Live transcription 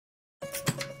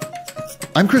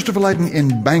I'm Christopher Lydon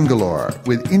in Bangalore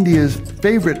with India's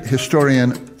favorite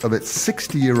historian of its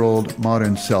 60-year-old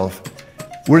modern self.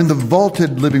 We're in the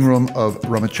vaulted living room of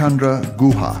Ramachandra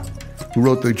Guha, who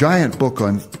wrote the giant book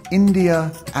on India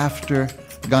after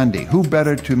Gandhi. Who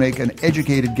better to make an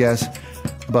educated guess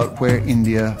about where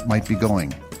India might be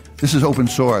going? This is open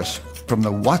source from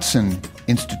the Watson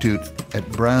Institute at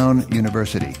Brown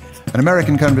University. An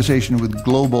American conversation with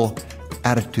global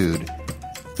attitude,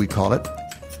 we call it.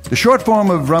 The short form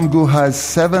of Ram Guha's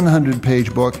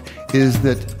 700-page book is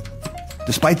that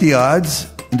despite the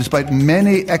odds, and despite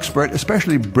many expert,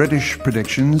 especially British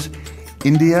predictions,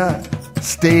 India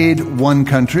stayed one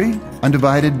country,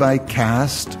 undivided by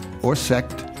caste or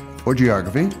sect or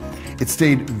geography. It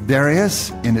stayed various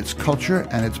in its culture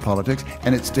and its politics,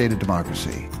 and it stayed a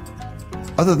democracy.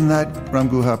 Other than that, Ram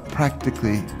Guha,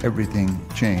 practically everything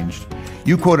changed.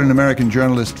 You quote an American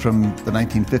journalist from the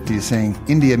 1950s saying,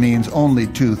 India means only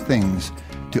two things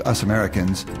to us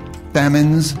Americans,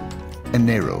 famines and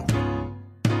Nehru.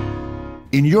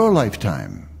 In your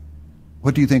lifetime,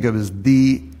 what do you think of as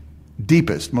the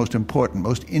deepest, most important,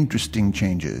 most interesting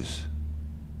changes?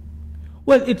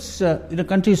 Well, it's the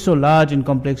country is so large and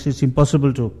complex, it's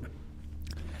impossible to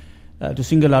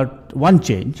single out one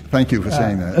change. Thank you for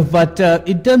saying that. But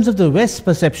in terms of the West's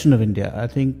perception of India, I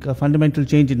think a fundamental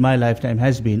change in my lifetime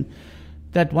has been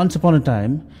that once upon a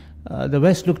time, the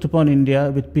West looked upon India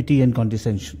with pity and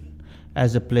condescension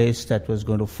as a place that was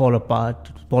going to fall apart,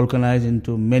 balkanize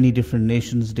into many different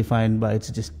nations defined by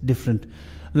its just different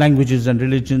languages and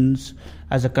religions,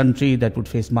 as a country that would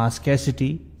face mass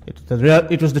scarcity.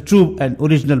 It was the true and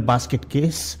original basket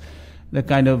case, the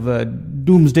kind of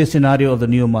doomsday scenario of the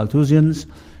Neo-Malthusians,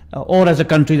 or as a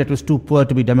country that was too poor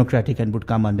to be democratic and would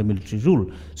come under military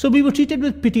rule. So we were treated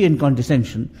with pity and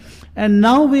condescension. And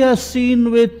now we are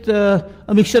seen with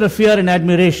a mixture of fear and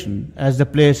admiration as the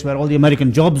place where all the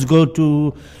American jobs go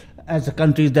to, as a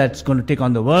country that's going to take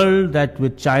on the world, that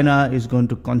with China is going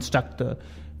to construct the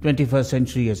 21st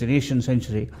century as an Asian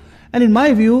century. And in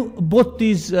my view, both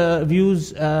these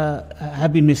views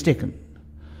have been mistaken.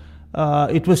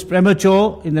 It was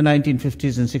premature in the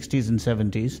 1950s and 60s and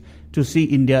 70s to see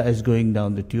India as going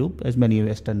down the tube, as many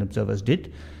Western observers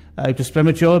did. It was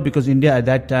premature because India at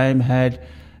that time had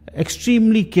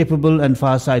extremely capable and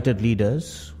far-sighted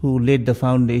leaders who laid the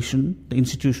foundation, the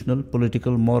institutional,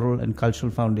 political, moral, and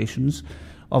cultural foundations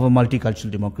of a multicultural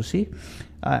democracy.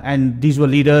 And these were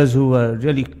leaders who were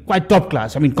really quite top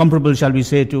class. I mean, comparable, shall we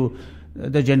say, to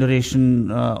the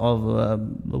generation of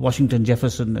Washington,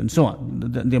 Jefferson, and so on,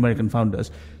 the American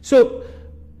founders. So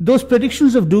those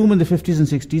predictions of doom in the 50s and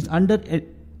 60s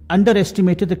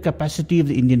underestimated the capacity of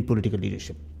the Indian political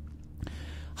leadership.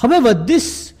 However,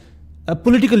 this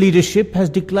political leadership has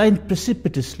declined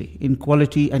precipitously in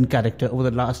quality and character over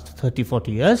the last 30,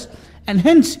 40 years. And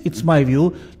hence, it's my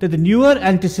view that the newer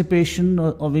anticipation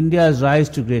of India's rise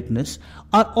to greatness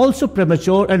are also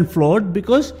premature and flawed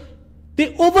because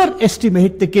they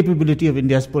overestimate the capability of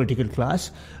India's political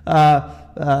class.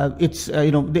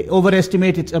 They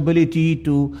overestimate its ability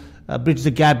to bridge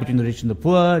the gap between the rich and the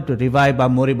poor, to revive our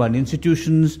moribund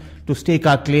institutions, to stake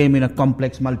our claim in a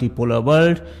complex multipolar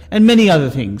world, and many other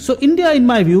things. So India, in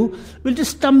my view, will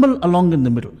just stumble along in the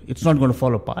middle. It's not going to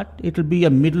fall apart. It will be a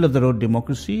middle-of-the-road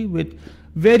democracy with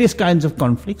various kinds of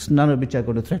conflicts, none of which are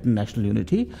going to threaten national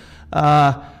unity.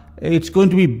 It's going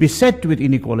to be beset with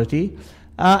inequality.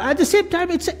 At the same time,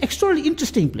 it's an extraordinarily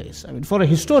interesting place. I mean, for a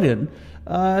historian,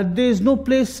 there is no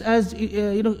place as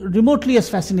remotely as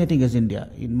fascinating as India.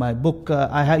 In my book,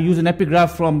 I use an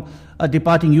epigraph from a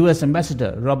departing U.S.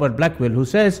 ambassador, Robert Blackwell, who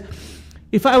says,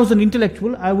 "If I was an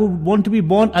intellectual, I would want to be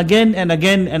born again and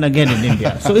again and again in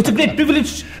India." So it's a great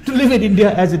privilege to live in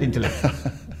India as an intellectual.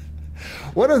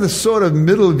 What are the sort of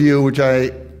middle view, which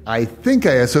I think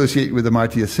I associate with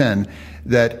Amartya Sen,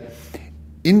 that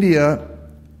India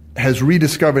has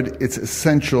rediscovered its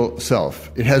essential self.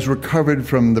 It has recovered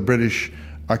from the British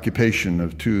occupation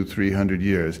of 200-300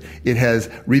 years. It has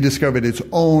rediscovered its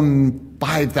own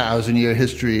 5,000-year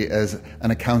history as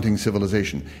an accounting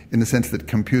civilization, in the sense that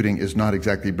computing is not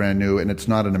exactly brand new and it's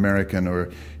not an American or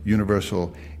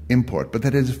universal import, but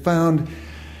that it has found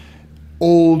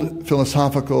old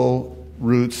philosophical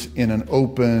roots in an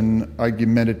open,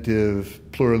 argumentative,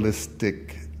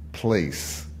 pluralistic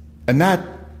place. And that,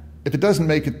 if it doesn't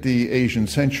make it the Asian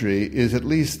century, is at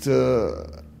least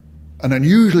an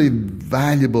unusually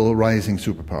valuable rising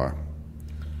superpower.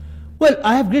 Well,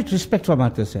 I have great respect for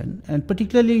Amartya Sen, and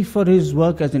particularly for his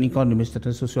work as an economist and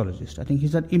a sociologist. I think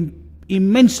he's done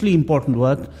immensely important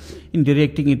work in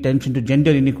directing attention to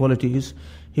gender inequalities.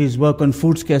 His work on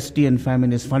food scarcity and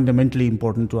famine is fundamentally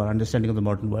important to our understanding of the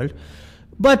modern world.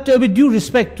 But with due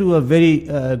respect to a very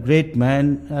great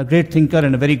man, a great thinker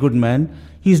and a very good man,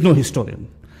 he's no historian.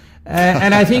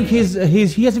 And I think he has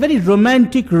a very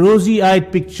romantic,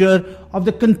 rosy-eyed picture of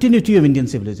the continuity of Indian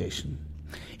civilization.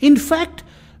 In fact,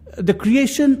 the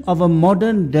creation of a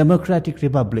modern democratic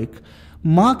republic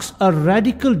marks a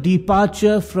radical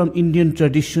departure from Indian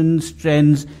traditions,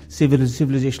 trends,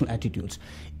 civilizational attitudes.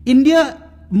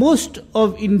 Most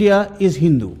of India is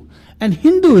Hindu, and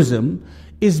Hinduism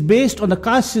is based on the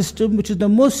caste system, which is the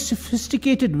most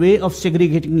sophisticated way of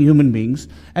segregating human beings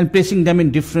and placing them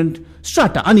in different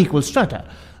strata, unequal strata.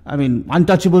 I mean,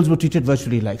 untouchables were treated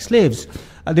virtually like slaves.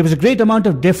 There was a great amount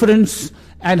of deference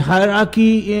and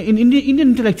hierarchy in Indian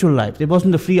intellectual life. There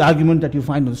wasn't the free argument that you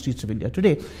find on the streets of India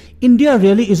today. India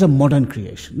really is a modern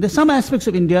creation. There's some aspects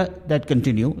of India that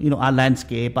continue, our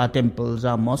landscape, our temples,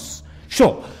 our mosques,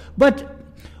 sure. But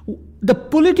the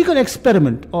political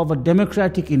experiment of a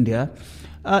democratic India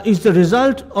is the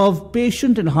result of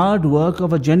patient and hard work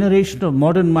of a generation of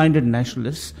modern-minded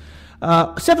nationalists,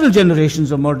 several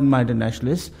generations of modern-minded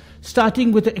nationalists,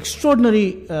 starting with an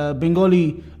extraordinary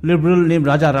Bengali liberal named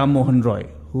Raja Ram Mohan Roy,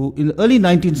 who in the early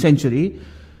 19th century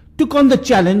took on the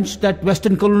challenge that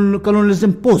Western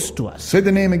colonialism posed to us. Say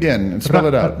the name again and spell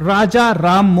it out. Raja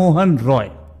Ram Mohan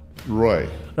Roy.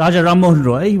 Raja Ram Mohan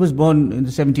Roy, he was born in the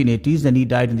 1780s and he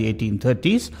died in the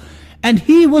 1830s. And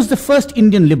he was the first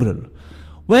Indian liberal.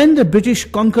 When the British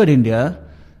conquered India,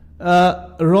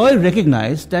 Roy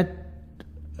recognized that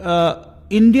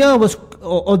India was,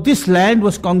 or this land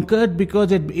was conquered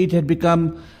because it had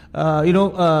become,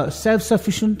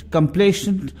 self-sufficient,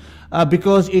 complacent,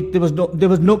 because there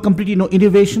was completely no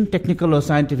innovation, technical or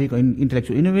scientific or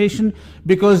intellectual innovation,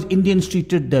 because Indians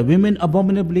treated their women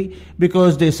abominably,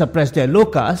 because they suppressed their low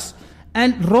castes.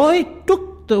 And Roy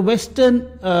took the Western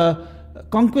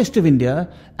conquest of India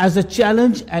as a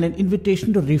challenge and an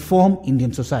invitation to reform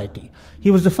Indian society. He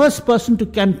was the first person to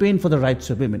campaign for the rights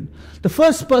of women, the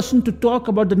first person to talk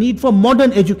about the need for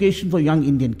modern education for young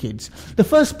Indian kids, the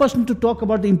first person to talk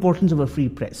about the importance of a free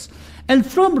press. And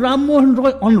from Ram Mohan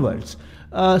Roy onwards,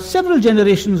 several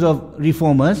generations of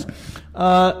reformers,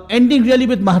 ending really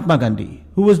with Mahatma Gandhi,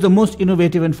 who was the most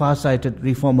innovative and far-sighted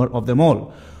reformer of them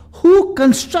all, who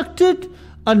constructed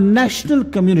a national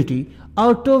community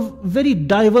out of very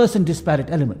diverse and disparate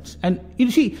elements. And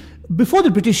you see, before the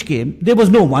British came, there was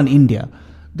no one India.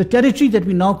 The territory that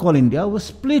we now call India was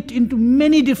split into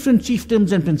many different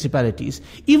chiefdoms and principalities.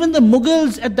 Even the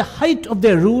Mughals, at the height of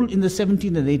their rule in the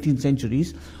 17th and 18th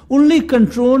centuries, only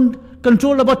controlled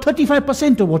about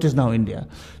 35% of what is now India.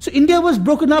 So India was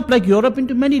broken up, like Europe,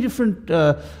 into many different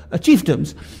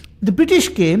chiefdoms. The British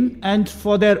came, and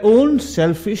for their own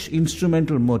selfish,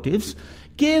 instrumental motives,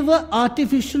 gave an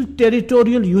artificial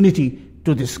territorial unity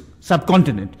to this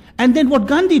subcontinent. And then what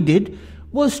Gandhi did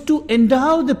was to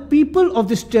endow the people of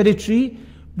this territory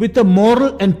with a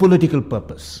moral and political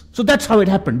purpose. So that's how it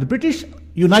happened. The British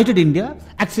united India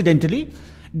accidentally.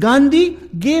 Gandhi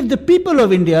gave the people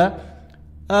of India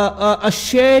a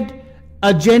shared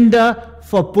agenda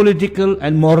for political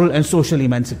and moral and social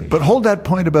emancipation. But hold that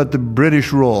point about the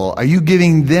British role. Are you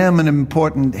giving them an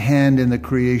important hand in the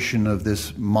creation of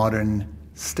this modern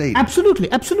state?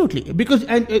 Absolutely, absolutely. Because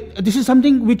this is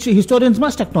something which historians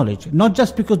must acknowledge. Not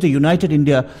just because they united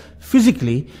India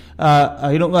physically,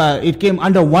 it came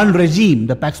under one regime,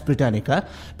 the Pax Britannica,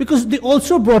 because they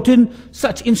also brought in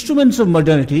such instruments of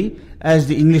modernity as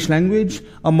the English language,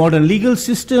 a modern legal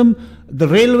system, the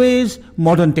railways,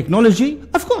 modern technology.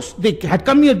 Of course, they had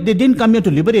come here. They didn't come here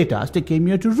to liberate us. They came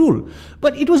here to rule.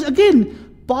 But it was again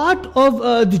part of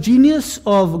the genius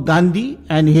of Gandhi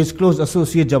and his close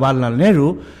associate Jawaharlal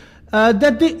Nehru,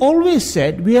 that they always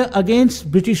said, we are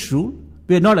against British rule,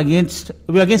 we are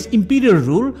against imperial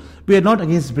rule, we are not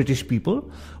against British people.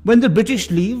 When the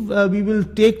British leave, we will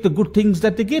take the good things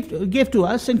that they gave to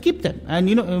us and keep them.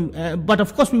 And but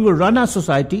of course we will run our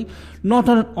society not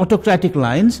on autocratic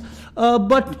lines,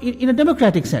 but in a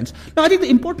democratic sense. Now I think the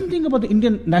important thing about the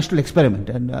Indian national experiment,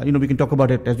 and we can talk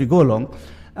about it as we go along,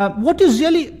 what is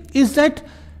really is that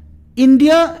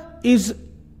India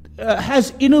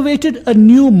has innovated a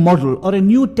new model or a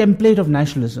new template of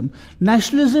nationalism.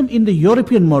 Nationalism in the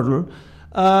European model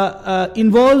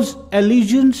involves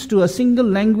allegiance to a single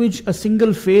language, a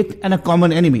single faith, and a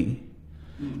common enemy.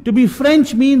 To be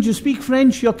French means you speak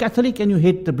French, you're Catholic, and you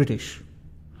hate the British.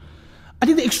 I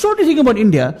think the extraordinary thing about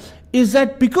India is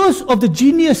that because of the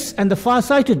genius and the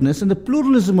farsightedness and the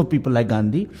pluralism of people like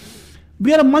Gandhi,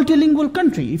 we are a multilingual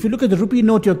country. If you look at the rupee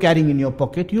note you're carrying in your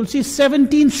pocket, you'll see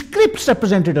 17 scripts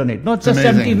represented on it, not just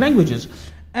Amazing. 17 languages.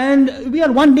 And we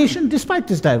are one nation despite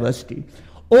this diversity.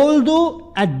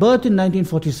 Although at birth in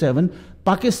 1947,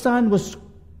 Pakistan was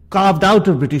carved out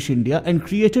of British India and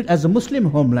created as a Muslim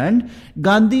homeland.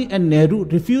 Gandhi and Nehru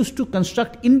refused to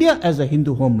construct India as a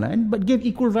Hindu homeland, but gave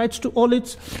equal rights to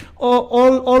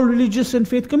all religious and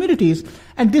faith communities.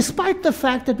 And despite the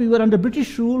fact that we were under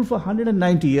British rule for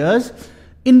 190 years,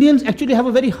 Indians actually have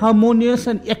a very harmonious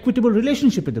and equitable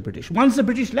relationship with the British. Once the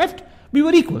British left, we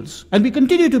were equals, and we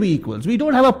continue to be equals. We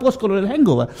don't have a post-colonial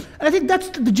hangover. And I think that's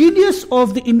the genius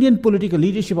of the Indian political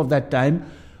leadership of that time,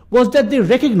 was that they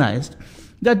recognized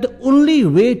that the only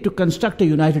way to construct a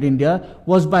united India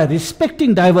was by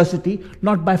respecting diversity,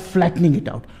 not by flattening it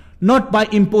out, not by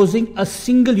imposing a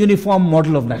single uniform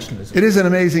model of nationalism. It is an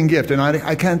amazing gift, and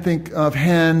I can't think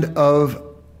offhand of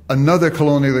another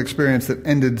colonial experience that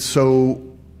ended so,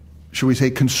 shall we say,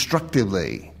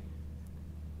 constructively.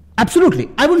 Absolutely.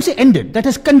 I wouldn't say ended. That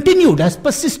has continued, has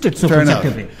persisted so Fair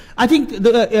constructively. enough. I think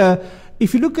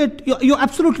if you look at, you're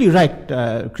absolutely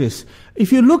right, Chris.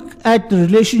 If you look at the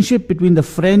relationship between the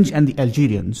French and the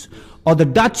Algerians, or the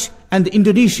Dutch and the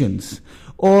Indonesians,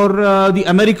 or the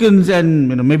Americans and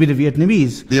maybe the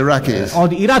Vietnamese, the Iraqis, or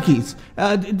the Iraqis,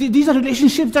 these are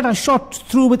relationships that are shot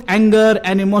through with anger,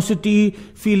 animosity,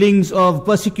 feelings of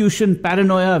persecution,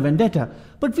 paranoia, vendetta.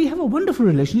 But we have a wonderful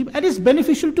relationship, and it's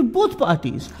beneficial to both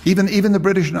parties. Even the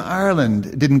British in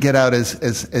Ireland didn't get out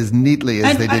as neatly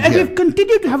as they did and here. we've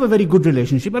continued to have a very good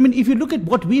relationship. I mean, if you look at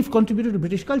what we've contributed to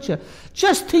British culture,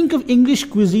 just think of English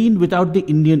cuisine without the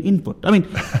Indian input. I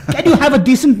mean, can you have a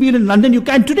decent meal in London? You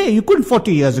can today. You couldn't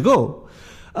 40 years ago.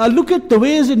 Look at the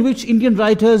ways in which Indian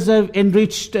writers have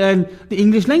enriched the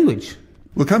English language.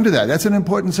 We'll come to that. That's an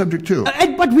important subject too.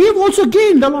 But we have also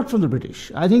gained a lot from the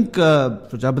British. I think, for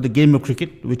example, the game of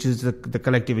cricket, which is the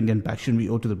collective Indian passion we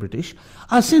owe to the British,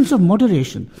 our sense of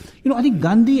moderation. I think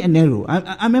Gandhi and Nehru,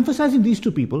 I'm emphasizing these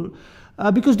two people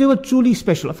because they were truly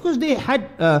special. Of course, they had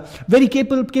very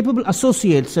capable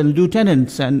associates and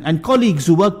lieutenants and colleagues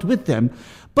who worked with them,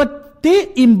 but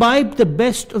they imbibed the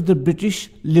best of the British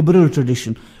liberal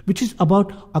tradition, which is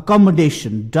about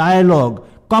accommodation, dialogue,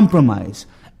 compromise.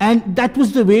 And that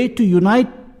was the way to unite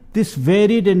this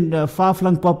varied and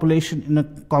far-flung population in a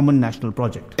common national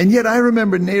project. And yet I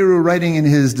remember Nehru writing in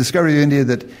his Discovery of India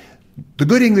that the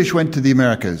good English went to the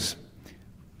Americas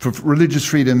for religious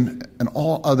freedom and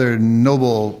all other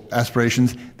noble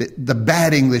aspirations. The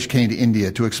bad English came to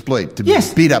India to exploit, to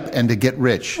beat up and to get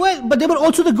rich. Well, but they were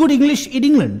also the good English in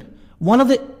England. One of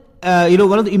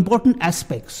the important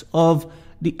aspects of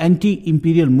the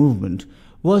anti-imperial movement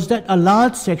was that a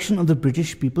large section of the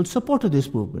British people supported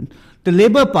this movement. The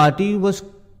Labour Party was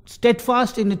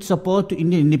steadfast in its support to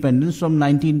Indian independence from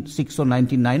 1906 or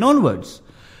 1909 onwards.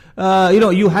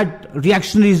 You had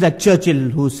reactionaries like Churchill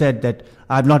who said that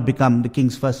I've not become the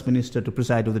king's first minister to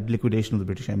preside over the liquidation of the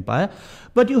British Empire.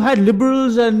 But you had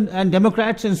liberals and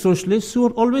Democrats and socialists who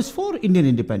were always for Indian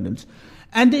independence.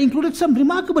 And they included some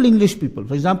remarkable English people.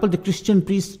 For example, the Christian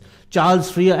priest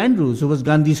Charles Freer Andrews, who was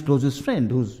Gandhi's closest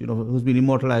friend, who's been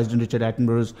immortalized in Richard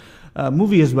Attenborough's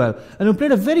movie as well, and who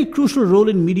played a very crucial role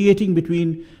in mediating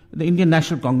between the Indian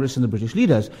National Congress and the British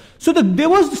leaders. So there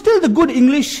was still the good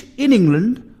English in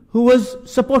England who was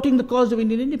supporting the cause of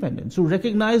Indian independence, who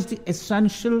recognized the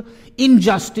essential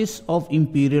injustice of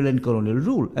imperial and colonial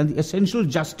rule and the essential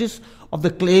justice of the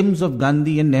claims of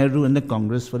Gandhi and Nehru and the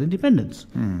Congress for independence.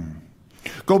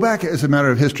 Go back as a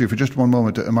matter of history for just one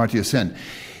moment to Amartya Sen.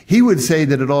 He would say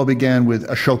that it all began with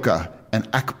Ashoka and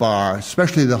Akbar,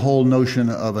 especially the whole notion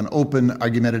of an open,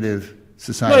 argumentative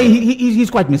society. No,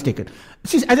 he's quite mistaken.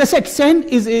 See, as I said, Sen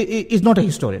is not a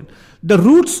historian. The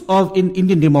roots of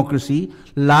Indian democracy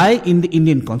lie in the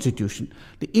Indian Constitution.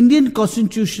 The Indian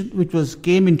Constitution, which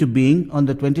came into being on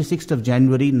the 26th of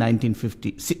January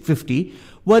 1950,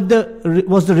 was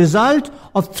the result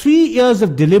of 3 years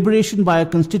of deliberation by a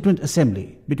constituent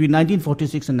assembly between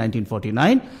 1946 and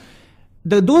 1949.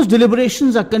 Those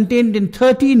deliberations are contained in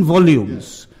 13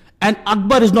 volumes. And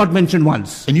Akbar is not mentioned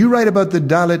once. And you write about the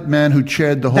Dalit man who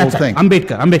chaired the whole thing.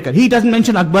 Ambedkar. He doesn't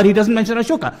mention Akbar, he doesn't mention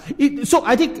Ashoka. So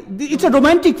I think it's a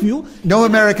romantic view. No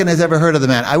American has ever heard of the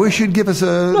man. I wish you'd give us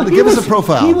a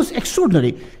profile. He was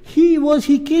extraordinary.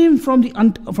 He came from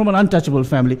an untouchable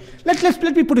family.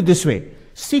 Let me put it this way.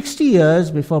 60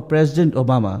 years before President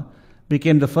Obama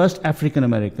became the first African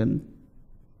American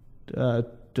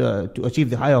to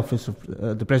achieve the high office of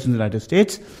the President of the United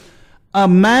States, a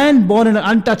man born in an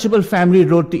untouchable family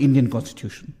wrote the Indian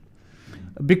Constitution.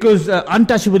 Because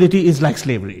untouchability is like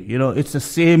slavery. It's the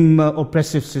same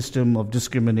oppressive system of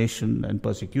discrimination and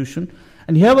persecution.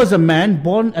 And here was a man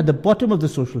born at the bottom of the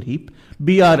social heap,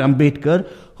 B.R. Ambedkar,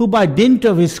 who by dint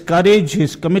of his courage,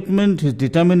 his commitment, his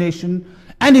determination,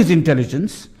 and his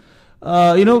intelligence,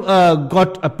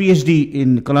 got a PhD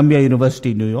in Columbia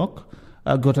University, New York,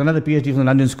 got another PhD from the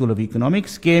London School of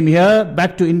Economics, came here,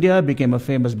 back to India, became a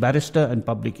famous barrister and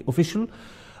public official.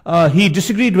 He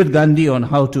disagreed with Gandhi on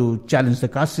how to challenge the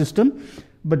caste system,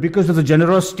 but because of the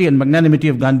generosity and magnanimity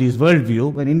of Gandhi's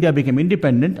worldview, when India became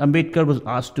independent, Ambedkar was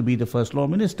asked to be the first law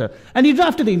minister. And he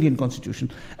drafted the Indian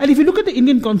Constitution. And if you look at the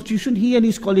Indian Constitution, he and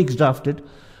his colleagues drafted,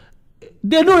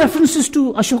 there are no references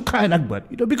to Ashoka and Akbar,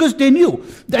 because they knew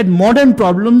that modern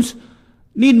problems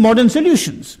need modern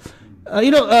solutions.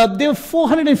 There were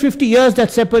 450 years that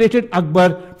separated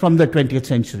Akbar from the 20th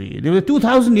century. There were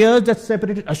 2,000 years that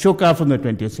separated Ashoka from the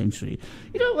 20th century.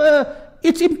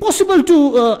 It's impossible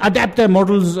to adapt their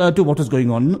models to what is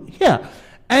going on here.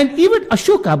 And even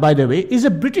Ashoka, by the way, is a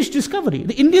British discovery.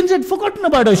 The Indians had forgotten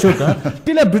about Ashoka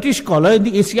till a British scholar in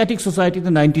the Asiatic Society in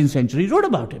the 19th century wrote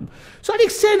about him. So I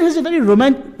think Sen has a very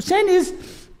romantic,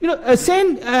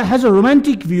 Sen has a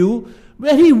romantic view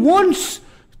where he wants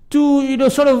to,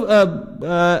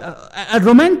 a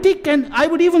romantic, and I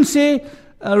would even say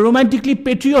a romantically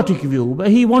patriotic view, where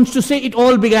he wants to say it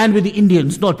all began with the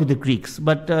Indians, not with the Greeks.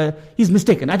 But he's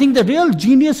mistaken. I think the real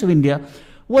genius of India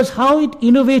was how it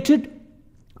innovated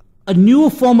a new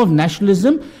form of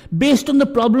nationalism based on the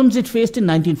problems it faced in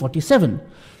 1947.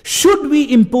 Should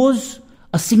we impose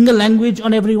a single language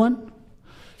on everyone?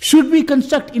 Should we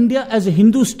construct India as a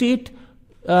Hindu state,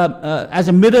 as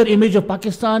a mirror image of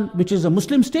Pakistan, which is a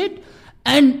Muslim state?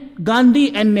 And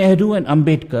Gandhi and Nehru and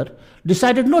Ambedkar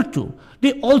decided not to.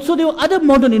 There were other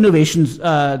modern innovations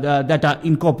that are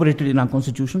incorporated in our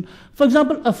constitution. For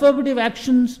example, affirmative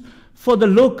actions for the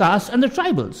low caste and the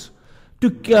tribals,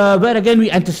 where again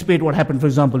we anticipate what happened, for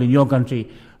example, in your country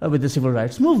with the civil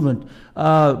rights movement,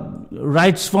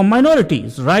 rights for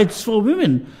minorities, rights for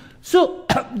women. So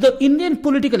the Indian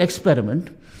political experiment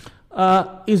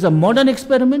is a modern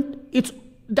experiment.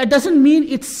 That doesn't mean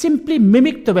it simply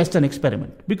mimicked the Western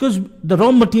experiment, because the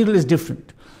raw material is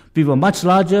different. We were much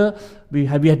larger, we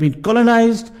had been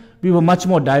colonized, we were much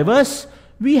more diverse.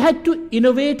 We had to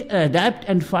innovate and adapt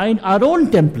and find our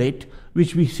own template,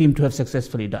 which we seem to have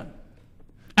successfully done.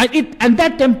 And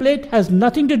that template has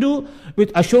nothing to do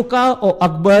with Ashoka or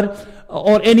Akbar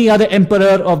or any other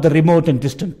emperor of the remote and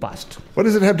distant past. What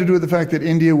does it have to do with the fact that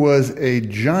India was a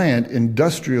giant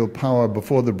industrial power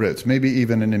before the Brits, maybe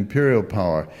even an imperial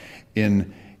power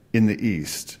in the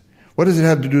East? What does it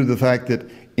have to do with the fact that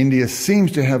India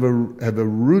seems to have a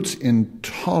roots in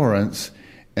tolerance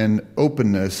and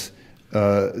openness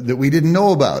that we didn't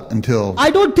know about until...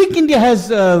 I don't think India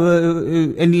has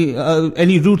any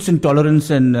roots in tolerance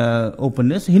and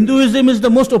openness. Hinduism is the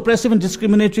most oppressive and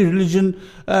discriminatory religion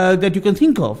that you can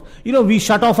think of. We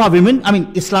shut off our women. I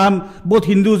mean, Islam, both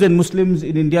Hindus and Muslims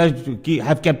in India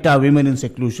have kept our women in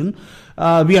seclusion.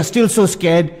 We are still so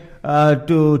scared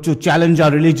to challenge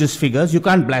our religious figures. You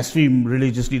can't blaspheme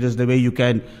religious leaders the way you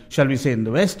can, shall we say, in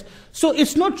the West. So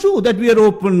it's not true that we are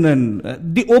open, and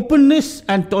the openness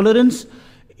and tolerance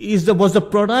was the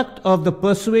product of the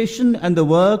persuasion and the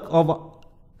work of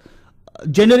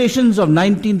generations of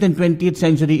 19th and 20th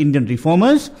century Indian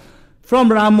reformers,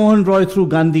 from Ram Mohan Roy through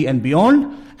Gandhi and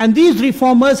beyond. And these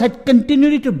reformers had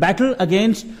continued to battle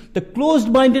against the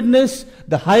closed-mindedness,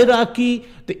 the hierarchy,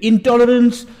 the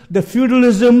intolerance, the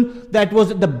feudalism that was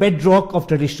the bedrock of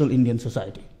traditional Indian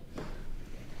society.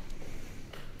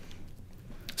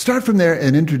 Start from there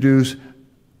and introduce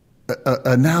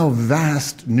a now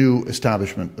vast new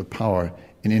establishment of power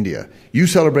in India. You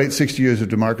celebrate 60 years of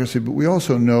democracy, but we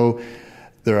also know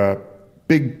there are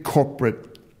big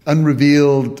corporate,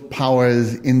 unrevealed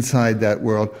powers inside that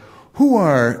world. Who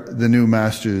are the new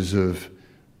masters of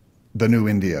the new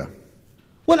India?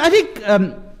 Well, I think,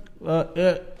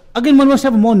 again, one must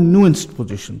have a more nuanced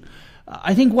position.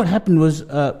 I think what happened was,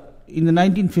 in the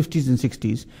 1950s and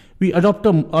 60s, we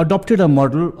adopted a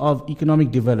model of economic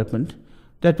development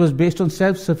that was based on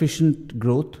self-sufficient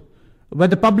growth, where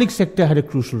the public sector had a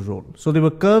crucial role. So there were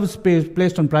curves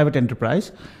placed on private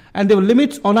enterprise, and there were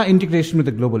limits on our integration with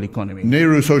the global economy.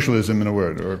 Nehru socialism, in a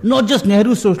word. Or not just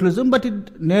Nehru socialism, but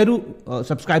Nehru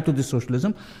subscribed to this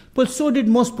socialism, but so did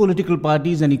most political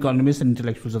parties and economists and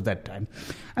intellectuals of that time.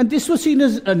 And this was seen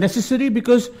as necessary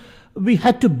because we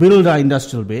had to build our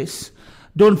industrial base.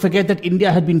 Don't forget that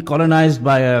India had been colonized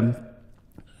by a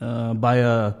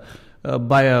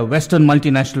Western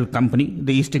multinational company,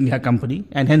 the East India Company,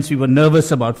 and hence we were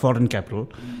nervous about foreign capital.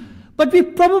 But we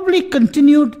probably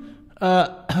continued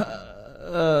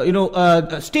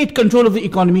state control of the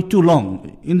economy too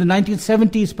long. In the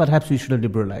 1970s, perhaps we should have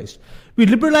liberalized. We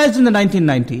liberalized in the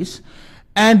 1990s,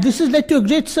 and this has led to a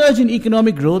great surge in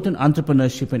economic growth and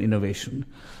entrepreneurship and innovation.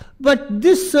 But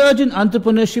this surge in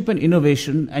entrepreneurship and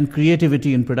innovation and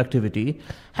creativity and productivity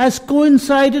has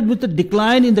coincided with the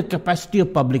decline in the capacity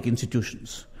of public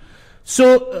institutions.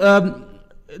 So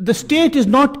the state is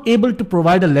not able to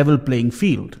provide a level playing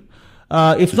field.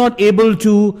 It's not able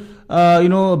to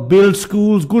build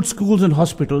schools, good schools and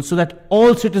hospitals so that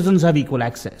all citizens have equal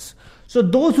access. So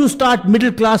those who start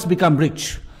middle class become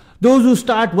rich. Those who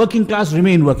start working class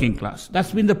remain working class.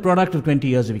 That's been the product of 20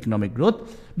 years of economic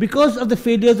growth because of the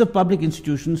failures of public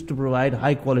institutions to provide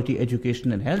high quality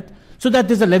education and health so that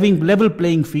there's a level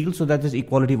playing field, so that there's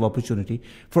equality of opportunity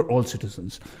for all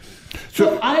citizens.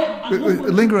 So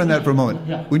linger on that for a moment.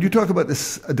 Yeah. When you talk about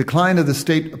this decline of the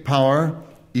state power,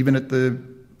 even at the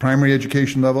primary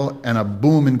education level, and a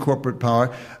boom in corporate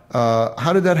power,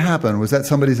 how did that happen? Was that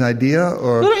somebody's idea,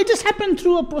 or? No, it just happened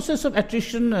through a process of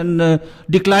attrition and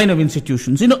decline of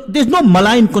institutions. There's no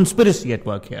malign conspiracy at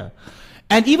work here,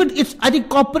 and even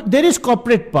there is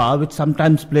corporate power which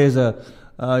sometimes plays a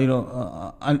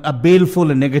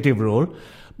baleful and negative role,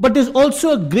 but there's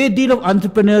also a great deal of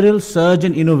entrepreneurial surge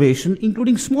and innovation,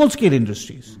 including small-scale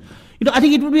industries. I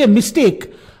think it would be a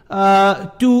mistake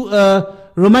to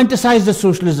romanticize the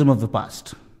socialism of the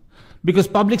past, because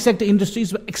public sector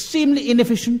industries were extremely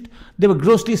inefficient. They were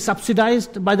grossly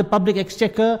subsidized by the public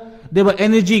exchequer. They were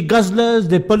energy guzzlers.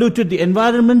 They polluted the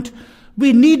environment.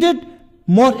 We needed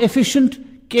more efficient,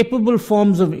 capable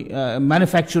forms of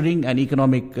manufacturing and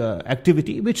economic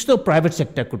activity, which the private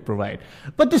sector could provide.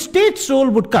 But the state's role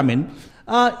would come in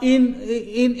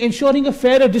ensuring a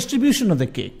fairer distribution of the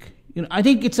cake. I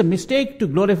think it's a mistake to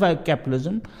glorify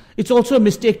capitalism. It's also a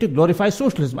mistake to glorify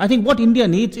socialism. I think what India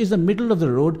needs is a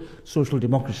middle-of-the-road social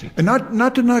democracy. And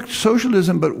not to knock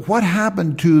socialism, but what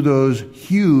happened to those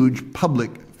huge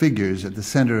public figures at the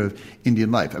center of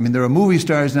Indian life? I mean, there are movie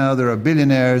stars now, there are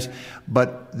billionaires,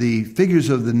 but the figures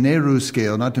of the Nehru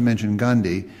scale, not to mention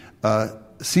Gandhi,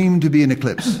 seem to be in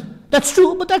eclipse. That's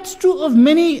true, but that's true of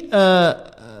many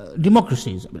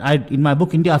democracies. In my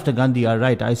book, India After Gandhi, I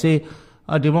write, I say,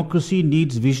 a democracy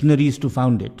needs visionaries to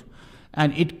found it.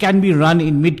 And it can be run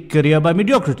in mid-career by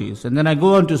mediocrities. And then I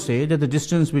go on to say that the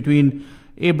distance between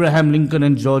Abraham Lincoln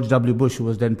and George W. Bush, who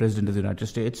was then President of the United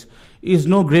States, is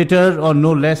no greater or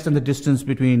no less than the distance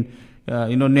between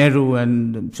Nehru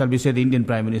and, shall we say, the Indian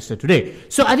Prime Minister today.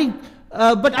 So I think,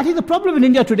 but I think the problem in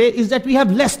India today is that we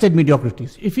have less than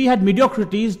mediocrities. If we had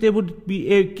mediocrities, they would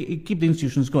keep the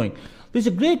institutions going. There's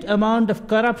a great amount of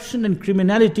corruption and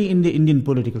criminality in the Indian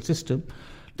political system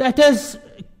that has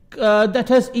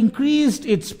increased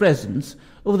its presence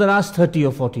over the last 30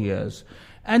 or 40 years.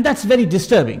 And that's very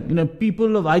disturbing.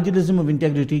 People of idealism, of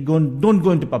integrity don't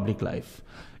go into public life.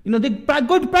 They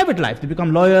go into private life. They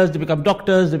become lawyers, they become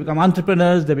doctors, they become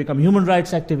entrepreneurs, they become human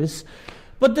rights activists.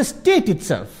 But the state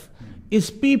itself is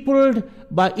peopled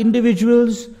by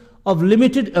individuals of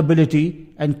limited ability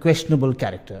and questionable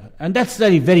character. And that's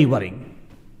very, very worrying.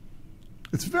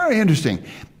 It's very interesting.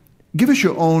 Give us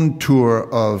your own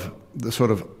tour of the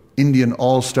sort of Indian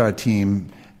all-star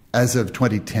team as of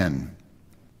 2010.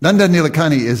 Nandan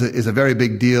Nilekani is a very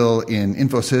big deal in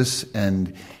Infosys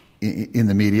and in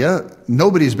the media.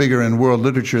 Nobody's bigger in world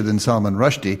literature than Salman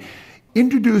Rushdie.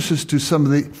 Introduce us to some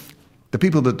of the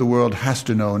people that the world has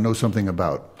to know and know something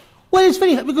about. Well, it's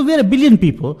very, because we're 1 billion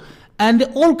people, and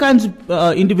all kinds of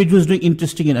individuals doing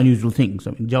interesting and unusual things.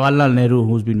 I mean, Jawaharlal Nehru,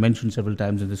 who's been mentioned several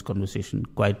times in this conversation,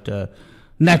 quite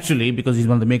naturally, because he's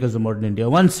one of the makers of modern India,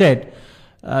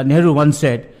 Nehru once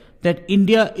said that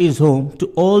India is home to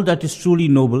all that is truly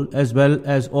noble as well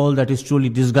as all that is truly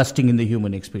disgusting in the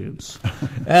human experience.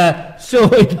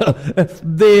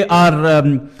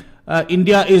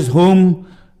 India is home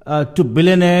to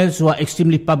billionaires who are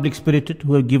extremely public-spirited,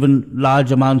 who have given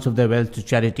large amounts of their wealth to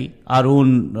charity, our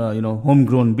own,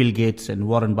 homegrown Bill Gates and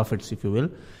Warren Buffetts, if you will.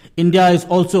 India is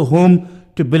also home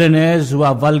to billionaires who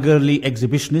are vulgarly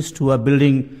exhibitionist, who are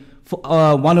building,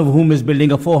 one of whom is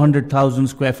building a 400,000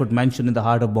 square foot mansion in the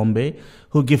heart of Bombay,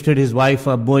 who gifted his wife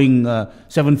a Boeing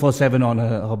 747 on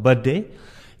her birthday.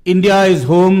 India is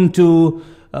home to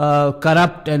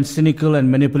corrupt and cynical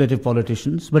and manipulative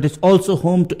politicians, but it's also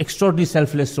home to extraordinarily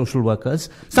selfless social workers,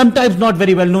 sometimes not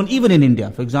very well known even in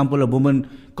India. For example, a woman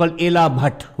called Ela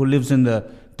Bhatt, who lives in the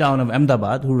town of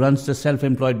Ahmedabad, who runs the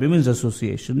Self-Employed Women's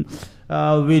Association,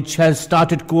 which has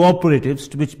started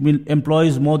cooperatives which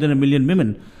employs more than 1 million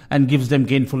women and gives them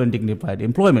gainful and dignified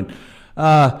employment.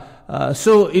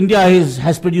 So India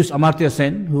has produced Amartya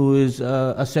Sen, who is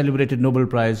a celebrated Nobel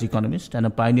Prize economist and a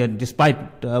pioneer, despite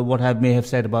what I may have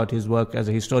said about his work as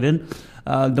a historian,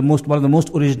 one of the most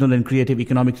original and creative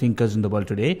economic thinkers in the world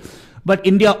today. But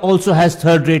India also has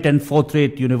third-rate and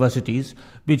fourth-rate universities,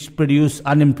 which produce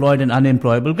unemployed and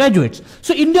unemployable graduates.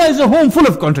 So India is a home full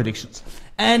of contradictions.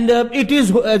 And it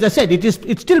is, as I said,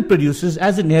 it still produces,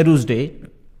 as in Nehru's day,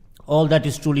 all that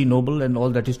is truly noble and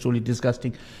all that is truly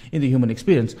disgusting in the human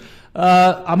experience.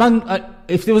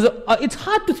 If there was it's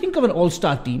hard to think of an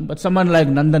all-star team, but someone like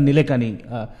Nandan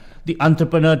Nilekani, the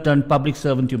entrepreneur turned public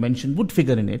servant you mentioned, would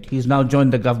figure in it. He's now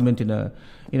joined the government in a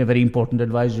very important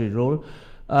advisory role.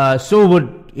 So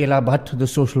would Ela Bhatt, the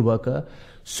social worker.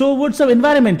 So would some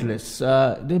environmentalists.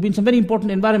 There have been some very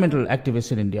important environmental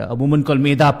activists in India. A woman called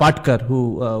Medha Patkar,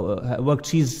 who worked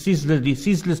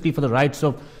ceaselessly for the rights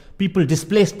of people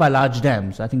displaced by large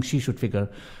dams. I think she should figure,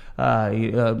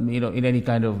 in any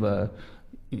kind of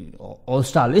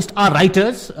all-star list. Our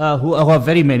writers, who are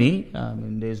very many.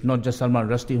 There's not just Salman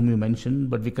Rushdie, whom you mentioned,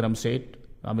 but Vikram Seth,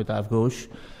 Amitav Ghosh,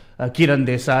 Kiran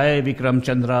Desai, Vikram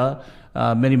Chandra,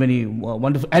 many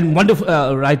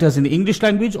wonderful writers in the English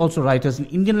language, also writers in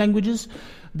Indian languages.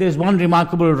 There's one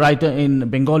remarkable writer in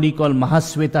Bengali called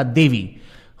Mahasweta Devi,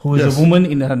 who is a woman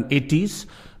in her 80s,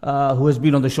 who has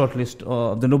been on the shortlist,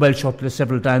 the Nobel shortlist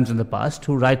several times in the past,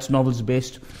 who writes novels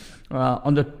based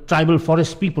on the tribal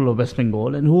forest people of West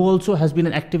Bengal, and who also has been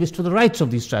an activist for the rights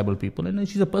of these tribal people. And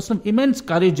she's a person of immense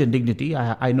courage and dignity.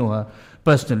 I know her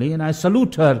personally, and I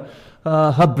salute her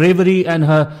bravery and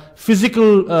her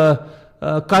physical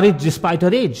courage despite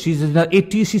her age. She's in her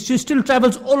 80s. She still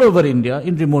travels all over India,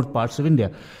 in remote parts of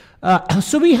India.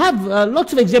 So we have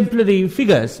lots of exemplary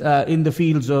figures in the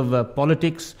fields of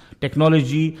politics,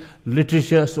 technology,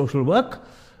 literature, social work.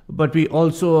 But we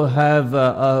also have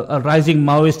a rising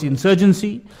Maoist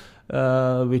insurgency,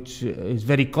 which is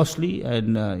very costly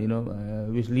and,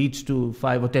 which leads to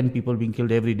 5 or 10 people being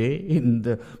killed every day in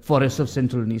the forests of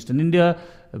central and eastern India.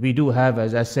 We do have,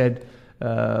 as I said,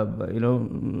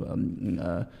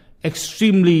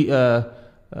 extremely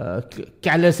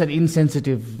callous and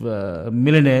insensitive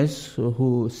millionaires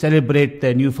who celebrate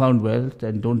their newfound wealth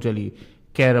and don't really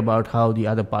care about how the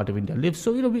other part of India lives.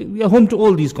 So, we are home to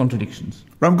all these contradictions.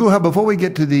 Ram Guha, before we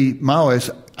get to the Maoists,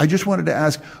 I just wanted to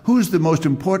ask, who's the most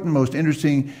important, most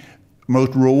interesting,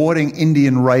 most rewarding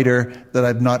Indian writer that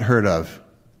I've not heard of?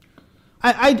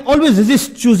 I'd always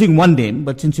resist choosing one name,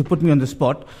 but since you put me on the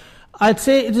spot, I'd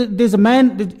say there's a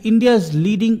man, India's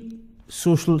leading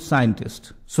social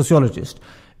scientist, sociologist,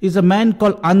 is a man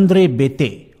called André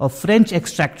Bete, of French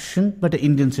extraction, but an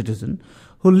Indian citizen,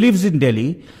 who lives in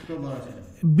Delhi.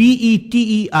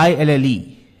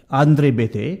 Beteille, André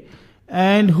Bete,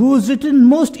 and who's written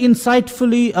most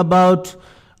insightfully about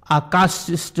our caste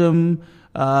system,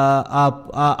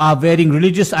 our varying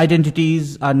religious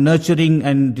identities, our nurturing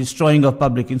and destroying of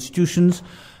public institutions.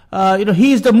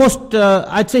 He is the most,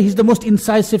 I'd say he's the most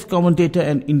incisive commentator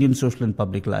in Indian social and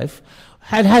public life,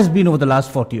 has been over the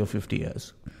last 40 or 50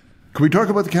 years. Can we talk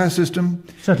about the caste system?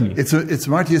 Certainly. It's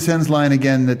Amartya Sen's line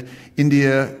again that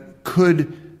India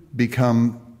could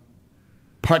become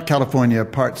part California,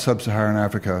 part sub-Saharan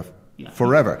Africa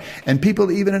forever. And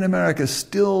people, even in America,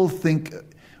 still think,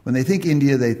 when they think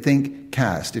India, they think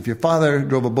caste. If your father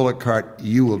drove a bullock cart,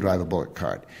 you will drive a bullock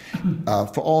cart,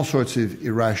 for all sorts of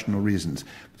irrational reasons.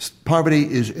 Poverty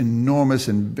is enormous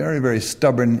and very, very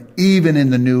stubborn, even in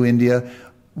the new India.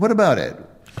 What about it?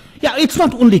 Yeah, it's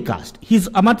not only caste.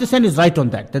 Amartya Sen is right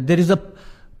on that there is a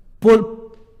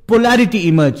polarity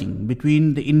emerging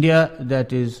between the India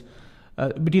that is,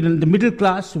 between the middle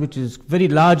class, which is very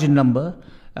large in number,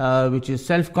 which is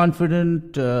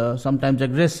self-confident, sometimes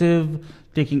aggressive,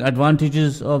 taking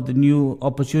advantages of the new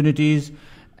opportunities,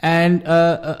 and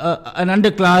an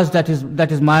underclass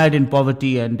that is mired in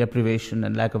poverty and deprivation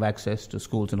and lack of access to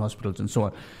schools and hospitals and so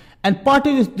on. And part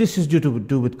of this is to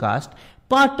do with caste.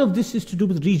 Part of this is to do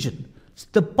with region.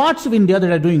 The parts of India that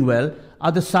are doing well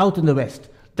are the south and the west,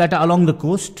 that are along the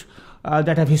coast,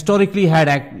 that have historically had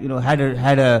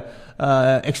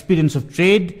a experience of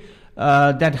trade,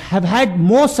 that have had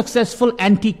more successful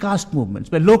anti-caste movements,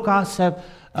 where low castes have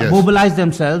mobilized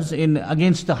themselves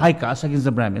against the high castes, against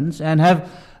the Brahmins, and have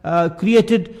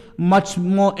created much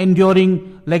more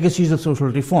enduring legacies of social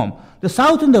reform. The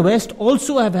South and the West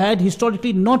also have had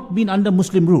historically not been under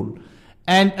Muslim rule.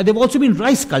 And they've also been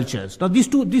rice cultures. Now, these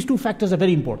two factors are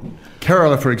very important.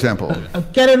 Kerala, for example.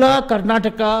 Kerala,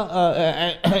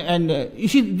 Karnataka, and you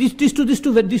see, these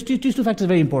two factors are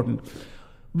very important.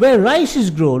 Where rice is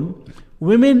grown,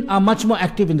 women are much more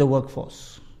active in the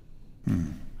workforce.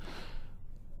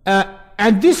 And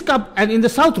And and in the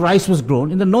south, rice was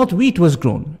grown. In the north, wheat was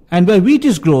grown. And where wheat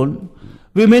is grown,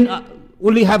 women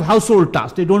only have household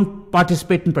tasks. They don't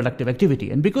participate in productive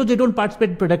activity. And because they don't participate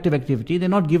in productive activity, they're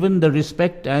not given the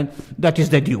respect and that is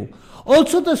their due.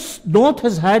 Also, the north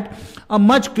has had a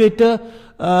much greater,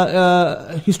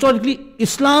 historically,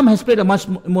 Islam has played a much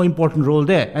more important role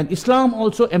there. And Islam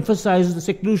also emphasizes the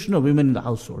seclusion of women in the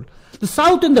household. The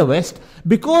south and the west,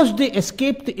 because they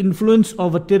escaped the influence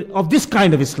of this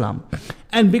kind of Islam,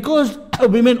 and because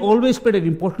women always played an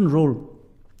important role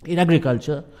in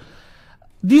agriculture,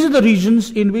 these are the regions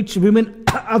in which women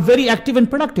are very active and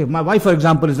productive. My wife, for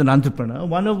example, is an entrepreneur,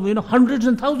 one of hundreds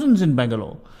and thousands in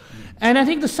Bangalore. And I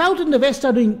think the south and the west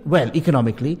are doing well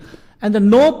economically, and the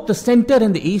north, the center,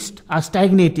 and the east are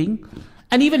stagnating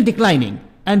and even declining.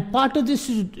 And part of this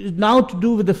is now to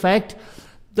do with the fact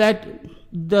that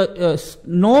the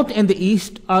north and the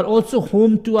east are also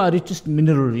home to our richest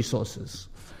mineral resources.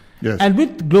 Yes. And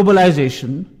with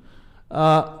globalization,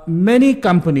 many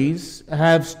companies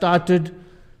have started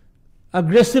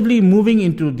aggressively moving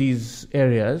into these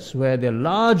areas where there are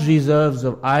large reserves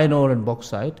of iron ore and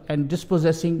bauxite and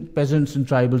dispossessing peasants and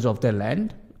tribals of their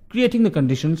land, creating the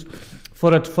conditions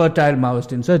for a fertile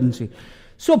Maoist insurgency.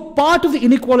 So part of the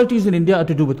inequalities in India are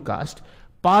to do with caste,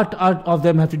 part of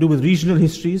them have to do with regional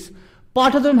histories,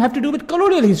 part of them have to do with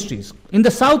colonial histories. In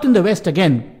the south and the west,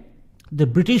 again, the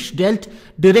British dealt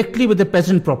directly with the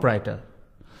peasant proprietor.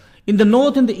 In the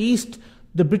north and the east,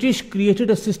 the British created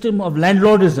a system of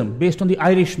landlordism based on the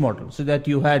Irish model, so that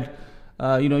you had,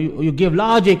 you gave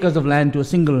large acres of land to a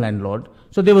single landlord.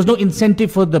 So there was no incentive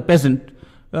for the peasant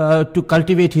to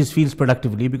cultivate his fields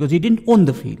productively because he didn't own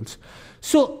the fields.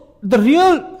 So the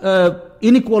real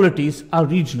inequalities are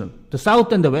regional. The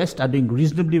south and the west are doing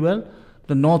reasonably well.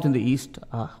 The north and the east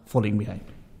are falling behind.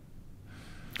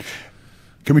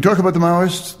 Can we talk about the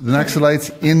Maoists, the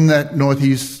Naxalites in that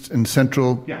northeast and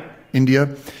central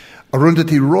India?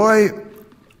 Arundhati Roy,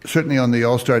 certainly on the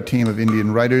all-star team of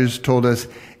Indian writers, told us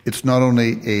it's not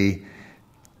only a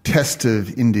test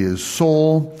of India's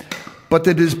soul, but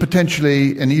that it is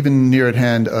potentially, and even near at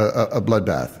hand, a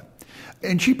bloodbath.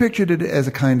 And she pictured it as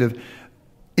a kind of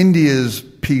India's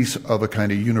piece of a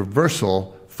kind of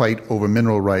universal fight over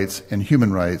mineral rights and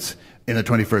human rights in the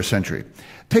 21st century.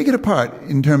 Take it apart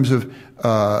in terms of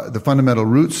the fundamental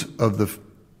roots of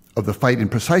the fight in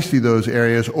precisely those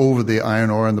areas over the iron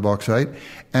ore and the bauxite,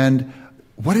 and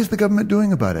what is the government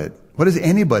doing about it? What is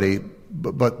anybody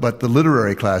but the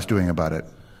literary class doing about it?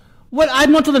 Well,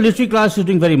 I'm not sure the literary class is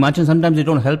doing very much, and sometimes they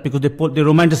don't help because they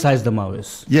romanticize the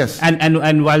Maoists. Yes,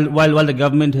 and while the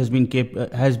government has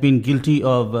been guilty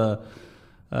of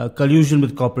collusion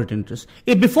with corporate interests,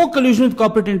 before collusion with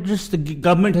corporate interests, the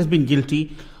government has been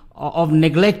guilty of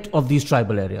neglect of these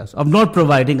tribal areas, of not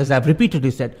providing, as I've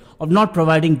repeatedly said, of not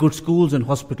providing good schools and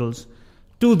hospitals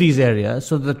to these areas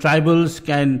so that the tribals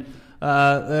can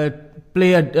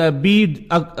be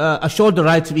assured the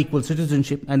rights of equal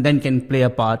citizenship and then can play a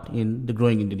part in the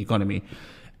growing Indian economy.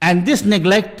 And this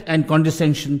neglect and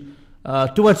condescension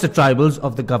towards the tribals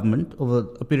of the government over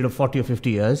a period of 40 or 50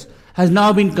 years has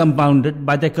now been compounded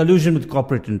by their collusion with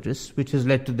corporate interests, which has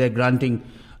led to their granting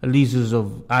leases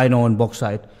of iron ore and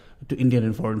bauxite to Indian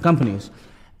and foreign companies.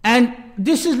 And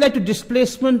this has led to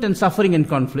displacement and suffering and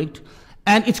conflict,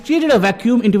 and it's created a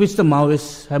vacuum into which the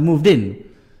Maoists have moved in.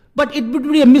 But it would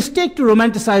be a mistake to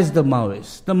romanticize the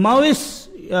Maoists. The Maoists,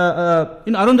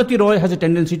 Arundhati Roy has a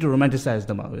tendency to romanticize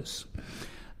the Maoists.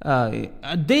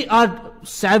 They are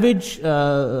savage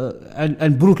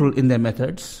and brutal in their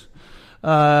methods. They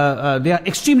are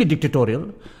extremely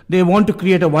dictatorial. They want to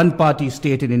create a one-party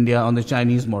state in India on the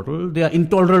Chinese model. They are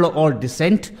intolerant of all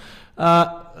dissent.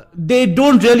 They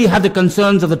don't really have the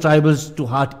concerns of the tribals to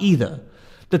heart either.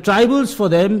 The tribals for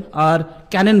them are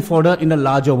cannon fodder in a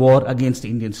larger war against the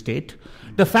Indian state.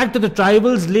 The fact that the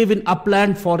tribals live in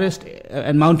upland, forest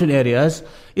and mountain areas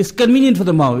is convenient for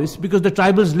the Maoists because the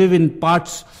tribals live in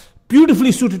parts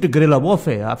beautifully suited to guerrilla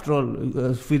warfare. After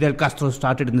all, Fidel Castro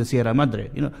started in the Sierra Madre.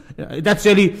 That's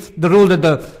really the role that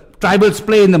the tribals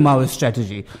play in the Maoist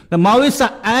strategy. The Maoists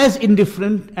are as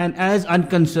indifferent and as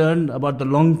unconcerned about the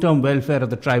long-term welfare of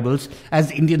the tribals as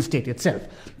the Indian state itself.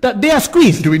 They are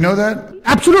squeezed. Do we know that?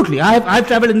 Absolutely. I've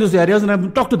traveled in those areas and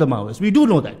I've talked to the Maoists. We do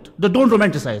know that. They don't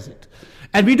romanticize it.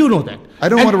 And we do know that. I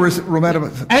don't want to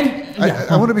romanticize.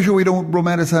 I want to be sure we don't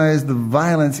romanticize the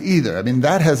violence either. I mean,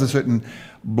 that has a certain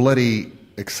bloody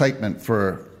excitement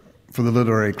for the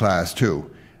literary class too,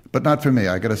 but not for me,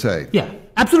 I got to say. Yeah,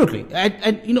 absolutely.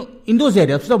 And in those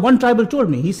areas, so one tribal told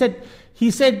me, he said,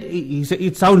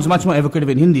 it sounds much more evocative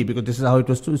in Hindi because this is how it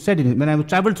was said in it. When I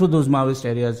traveled through those Maoist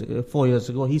areas 4 years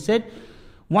ago, he said,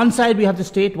 One side we have the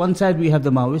state, one side we have the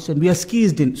Maoists, and we are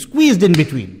squeezed in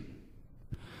between.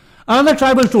 Another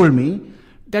tribal told me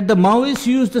that the Maoists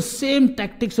use the same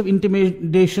tactics of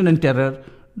intimidation and terror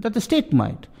that the state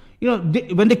might.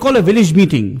 When they call a village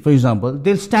meeting, for example,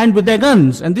 they'll stand with their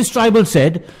guns. And this tribal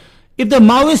said, if the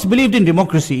Maoists believed in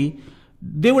democracy,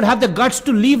 they would have the guts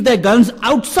to leave their guns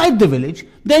outside the village,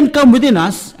 then come within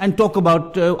us and talk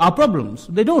about our problems.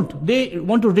 They don't. They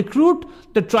want to recruit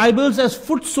the tribals as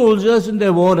foot soldiers in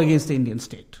their war against the Indian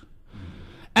state.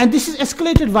 And this has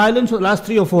escalated violence for the last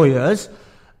 3 or 4 years.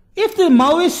 If the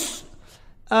Maoists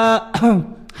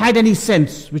had any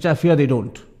sense, which I fear they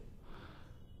don't,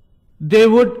 they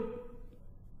would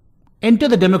enter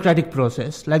the democratic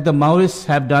process like the Maoists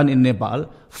have done in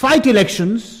Nepal, fight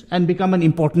elections and become an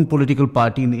important political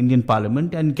party in the Indian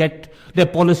parliament and get their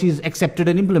policies accepted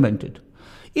and implemented.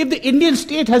 If the Indian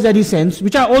state has any sense,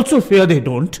 which I also fear they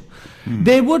don't,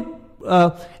 they would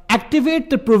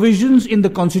activate the provisions in the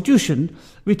constitution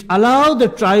which allow the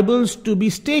tribals to be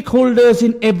stakeholders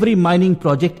in every mining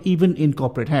project, even in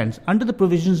corporate hands. Under the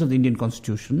provisions of the Indian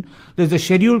constitution, there's a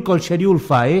schedule called Schedule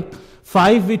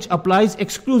 5, which applies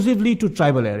exclusively to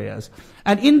tribal areas.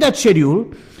 And in that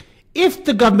schedule, if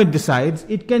the government decides,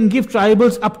 it can give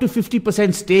tribals up to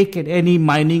 50% stake in any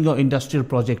mining or industrial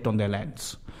project on their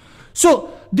lands.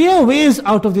 So there are ways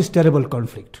out of this terrible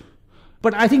conflict.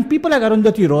 But I think people like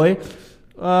Arundhati Roy,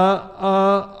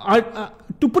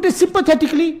 to put it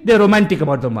sympathetically, they're romantic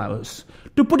about the Maoists.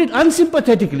 To put it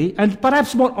unsympathetically, and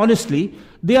perhaps more honestly,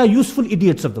 they are useful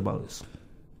idiots of the Maoists.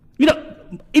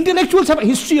 Intellectuals have a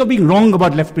history of being wrong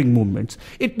about left-wing movements.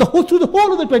 Through the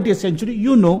whole of the 20th century,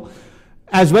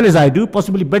 as well as I do,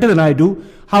 possibly better than I do,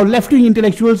 how left-wing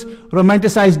intellectuals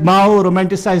romanticized Mao,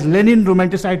 romanticized Lenin,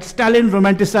 romanticized Stalin,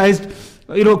 romanticized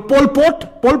Pol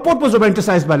Pot. Pol Pot was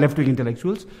romanticized by left-wing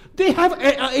intellectuals. They have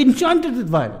enchanted with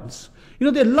violence.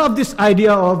 They love this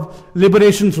idea of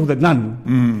liberation through the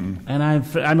gun. And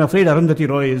I'm afraid Arundhati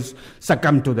Roy is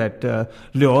succumbed to that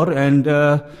lure, and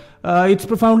it's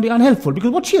profoundly unhelpful,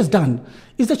 because what she has done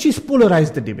is that she's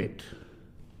polarized the debate.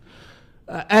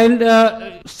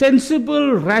 And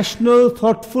sensible, rational,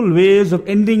 thoughtful ways of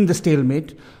ending the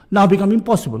stalemate now become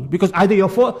impossible, because either you're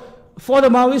for the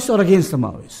Maoists or against the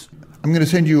Maoists. I'm going to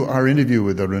send you our interview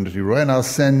with Arundhati Roy, and I'll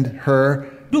send her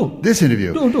this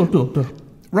interview. Do.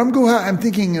 Ram Guha, I'm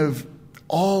thinking of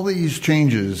all these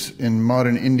changes in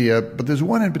modern India, but there's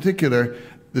one in particular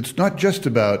that's not just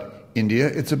about India,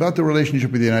 it's about the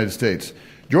relationship with the United States.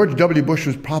 George W. Bush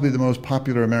was probably the most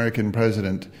popular American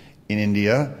president in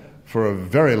India for a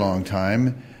very long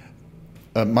time.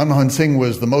 Manmohan Singh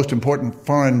was the most important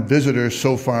foreign visitor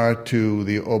so far to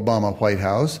the Obama White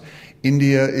House.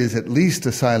 India is at least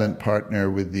a silent partner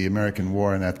with the American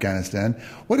war in Afghanistan.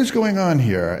 What is going on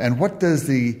here, and what does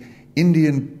the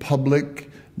Indian public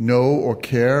know or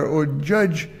care or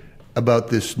judge about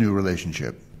this new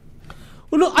relationship?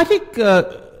 Well, no, I think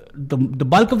the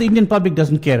bulk of the Indian public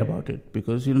doesn't care about it,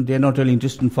 because they're not really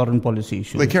interested in foreign policy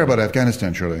issues. They care about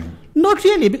Afghanistan, surely. Not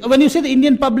really. When you say the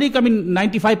Indian public,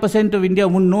 95% of India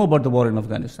wouldn't know about the war in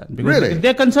Afghanistan. Because really?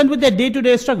 They're concerned with their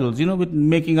day-to-day struggles, with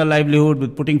making a livelihood,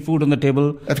 with putting food on the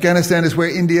table. Afghanistan is where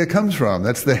India comes from.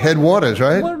 That's the headwaters,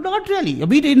 right? Well, not really.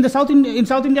 In South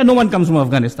India, no one comes from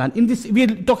Afghanistan. We're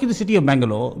talking the city of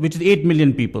Bangalore, which is 8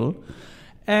 million people,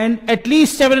 and at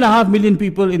least 7.5 million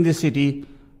people in this city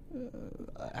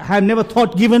have never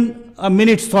given a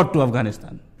minute's thought to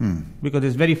Afghanistan, because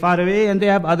it's very far away and they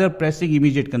have other pressing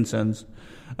immediate concerns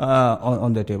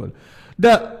on their table.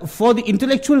 For the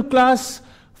intellectual class,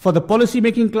 for the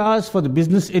policy-making class, for the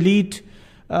business elite,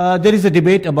 there is a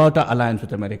debate about our alliance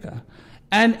with America.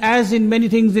 And as in many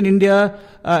things in India,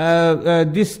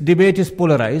 this debate is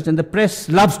polarized, and the press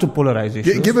loves to polarize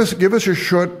issues. Give us a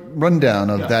short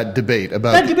rundown of that debate.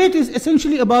 That debate is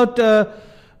essentially about,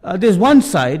 there's one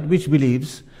side which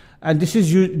believes, and this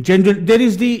is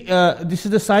this is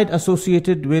the side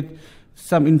associated with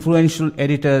some influential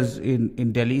editors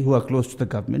in Delhi who are close to the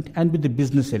government and with the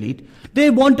business elite.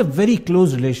 They want a very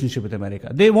close relationship with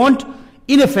America. They want,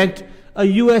 in effect, a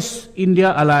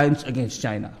US-India alliance against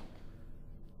China.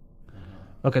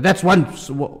 Okay, that's one,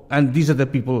 and these are the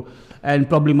people, and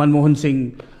probably Manmohan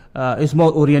Singh is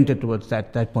more oriented towards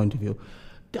that point of view.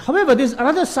 However, there's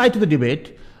another side to the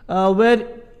debate where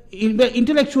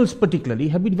intellectuals particularly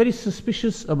have been very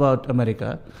suspicious about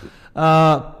America,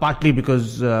 partly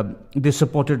because they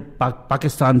supported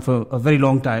Pakistan for a very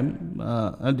long time,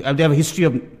 and they have a history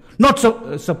of not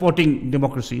supporting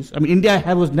democracies. India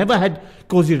has never had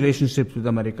cozy relationships with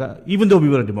America, even though we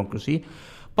were a democracy.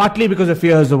 partly because of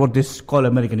fears of what they call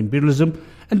American imperialism.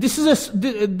 And this is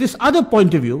this other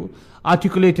point of view,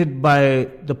 articulated by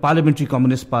the parliamentary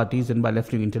communist parties and by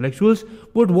left-wing intellectuals,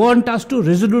 would want us to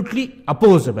resolutely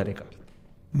oppose America.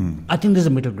 I think there's a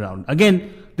middle ground.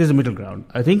 Again, there's a middle ground.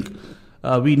 I think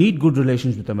we need good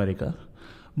relations with America,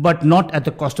 but not at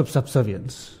the cost of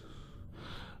subservience.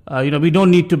 We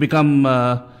don't need to become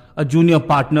a junior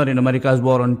partner in America's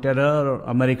war on terror or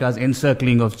America's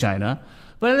encircling of China.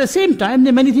 But at the same time,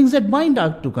 there are many things that bind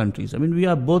our two countries. I mean, we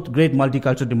are both great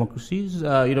multicultural democracies.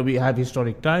 We have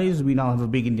historic ties. We now have a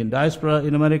big Indian diaspora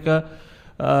in America.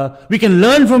 We can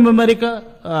learn from America.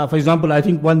 For example, I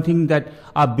think one thing that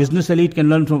our business elite can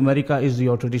learn from America is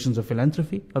your traditions of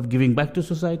philanthropy, of giving back to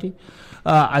society.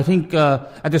 I think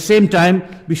at the same time,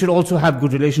 we should also have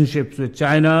good relationships with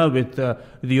China, with the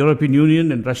European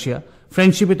Union and Russia.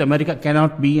 Friendship with America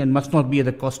cannot be and must not be at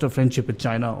the cost of friendship with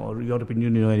China or European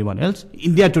Union or anyone else.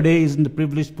 India today is in the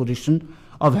privileged position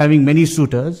of having many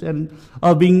suitors and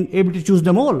of being able to choose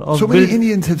them all. So many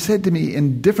Indians have said to me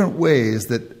in different ways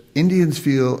that Indians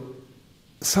feel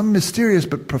some mysterious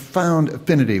but profound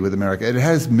affinity with America. It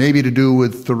has maybe to do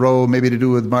with Thoreau, maybe to do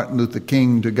with Martin Luther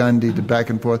King, to Gandhi, to back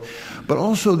and forth, but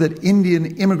also that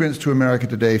Indian immigrants to America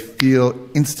today feel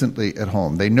instantly at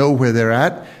home. They know where they're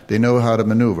at, they know how to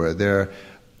maneuver. They're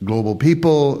global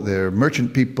people, they're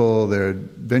merchant people, they're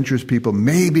adventurous people,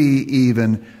 maybe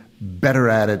even better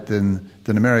at it than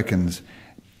Americans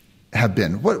have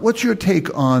been. What's your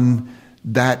take on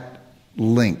that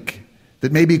link?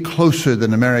 That may be closer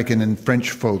than American and French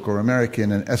folk, or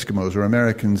American and Eskimos, or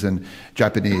Americans and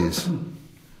Japanese.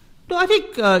 No, I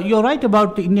think you're right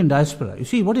about the Indian diaspora. You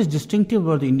see, what is distinctive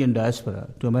about the Indian diaspora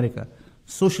to America,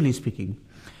 socially speaking,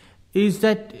 is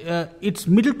that it's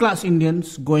middle-class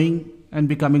Indians going and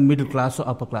becoming middle-class or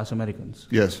upper-class Americans.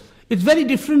 Yes. It's very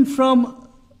different from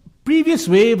previous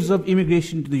waves of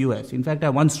immigration to the U.S. In fact, I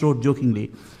once wrote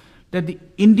jokingly that the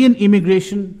Indian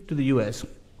immigration to the U.S.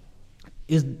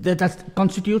 that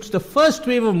constitutes the first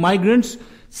wave of migrants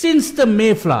since the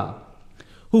Mayflower,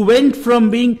 who went from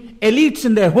being elites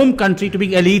in their home country to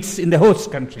being elites in the host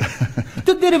country.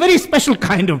 So they're a very special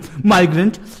kind of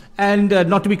migrant, and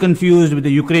not to be confused with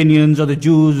the Ukrainians or the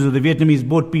Jews or the Vietnamese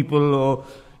boat people, or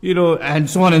and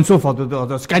so on and so forth, or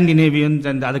the Scandinavians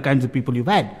and the other kinds of people you've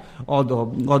had, or the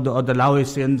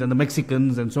Laotians and the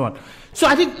Mexicans and so on. So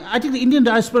I think the Indian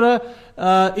diaspora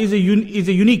is a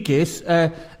unique case,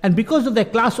 and because of their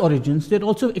class origins, they're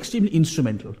also extremely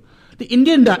instrumental.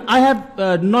 I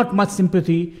have not much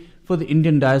sympathy for the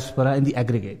Indian diaspora in the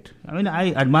aggregate. I mean,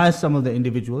 I admire some of the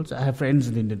individuals. I have friends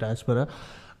in the Indian diaspora,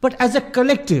 but as a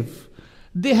collective,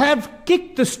 they have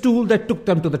kicked the stool that took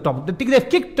them to the top. They've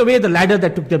kicked away the ladder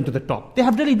that took them to the top. They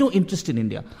have really no interest in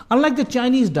India. Unlike the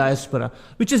Chinese diaspora,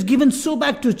 which has given so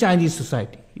back to Chinese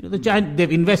society.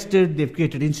 They've invested, they've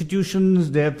created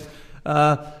institutions, they've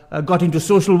got into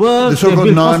social work. The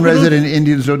so-called non-resident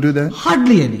Indians don't do that?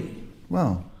 Hardly any.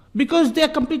 Wow. Because they are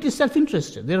completely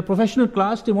self-interested. They're a professional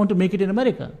class, they want to make it in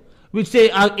America, which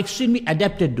they are extremely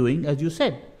adept at doing, as you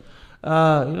said. They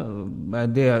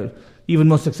are even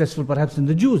more successful perhaps than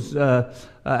the Jews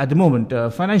at the moment,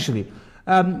 financially.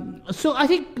 So I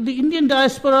think the Indian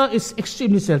diaspora is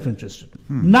extremely self-interested.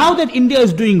 Now that India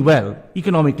is doing well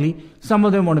economically, some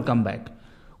of them want to come back.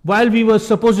 While we were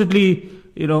supposedly,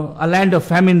 a land of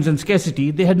famines and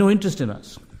scarcity, they had no interest in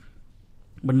us.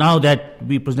 But now that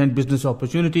we present business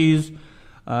opportunities,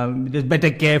 there's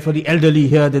better care for the elderly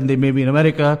here than they may be in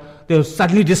America, they've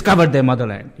suddenly discovered their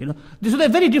motherland. So they're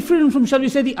very different from, shall we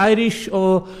say, the Irish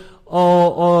or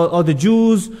the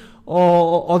Jews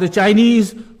or the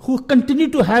Chinese, who continue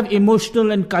to have emotional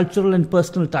and cultural and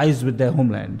personal ties with their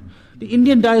homeland. The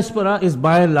Indian diaspora is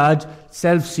by and large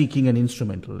self-seeking and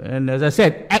instrumental. And as I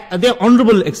said, there are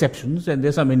honorable exceptions, and there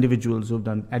are some individuals who have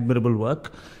done admirable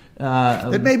work.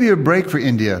 It may be a break for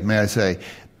India, may I say.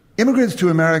 Immigrants to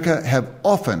America have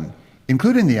often,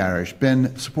 including the Irish,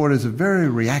 been supporters of very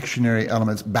reactionary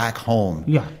elements back home.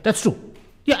 Yeah, that's true.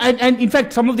 Yeah, and in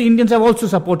fact, some of the Indians have also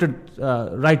supported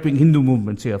right-wing Hindu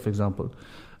movements here, for example.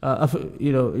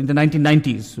 In the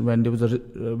 1990s, when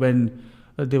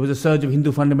there was a surge of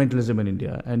Hindu fundamentalism in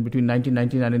India, and between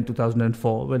 1999 and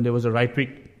 2004, when there was a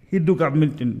right-wing Hindu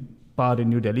government in power in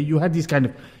New Delhi, you had these kind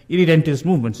of irredentist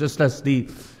movements, just as the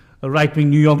right-wing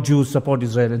New York Jews support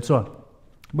Israel and so on.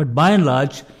 But by and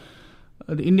large,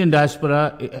 the Indian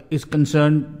diaspora is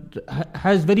concerned,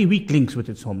 has very weak links with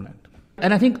its homeland.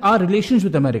 And I think our relations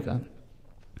with America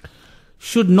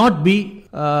should not be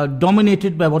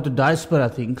dominated by what the diaspora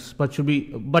thinks, but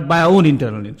by our own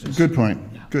internal interests. Good point.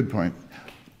 Good point.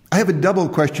 I have a double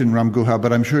question, Ram Guha,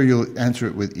 but I'm sure you'll answer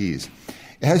it with ease.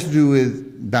 It has to do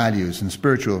with values and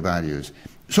spiritual values.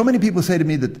 So many people say to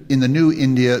me that in the new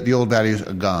India, the old values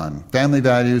are gone. Family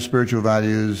values, spiritual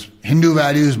values, Hindu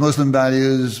values, Muslim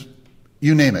values,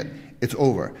 you name it, it's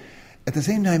over. At the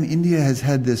same time, India has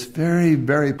had this very,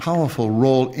 very powerful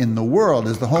role in the world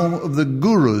as the home of the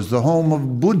gurus, the home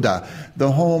of Buddha,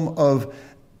 the home of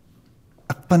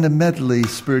a fundamentally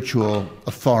spiritual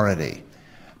authority.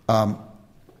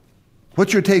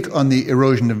 What's your take on the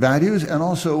erosion of values, and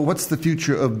also what's the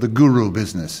future of the guru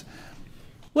business?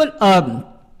 Well,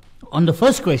 on the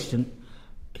first question,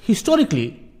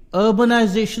 historically,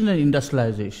 urbanization and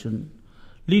industrialization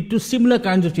lead to similar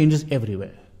kinds of changes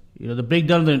everywhere. The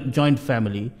breakdown of the joint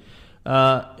family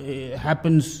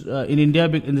happens in India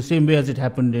in the same way as it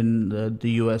happened in the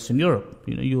US and Europe.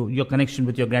 Your connection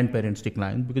with your grandparents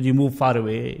declines because you move far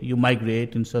away, you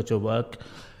migrate in search of work.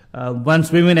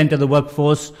 Once women enter the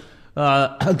workforce,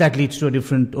 that leads to a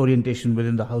different orientation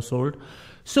within the household.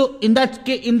 So in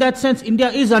that sense, India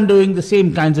is undergoing the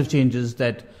same kinds of changes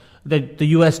that the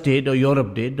US did, or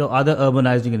Europe did, or other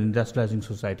urbanizing and industrializing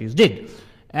societies did.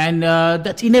 And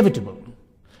that's inevitable.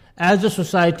 As a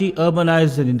society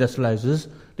urbanizes and industrializes,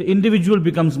 the individual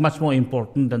becomes much more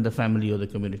important than the family or the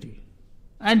community.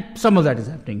 And some of that is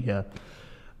happening here.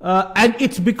 And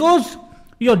it's because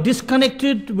you're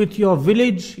disconnected with your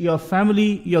village, your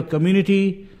family, your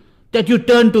community, that you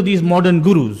turn to these modern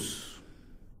gurus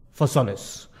for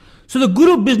solace. So the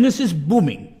guru business is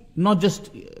booming, not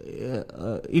just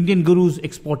Indian gurus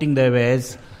exporting their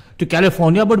wares to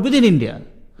California, but within India.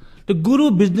 The guru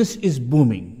business is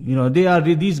booming.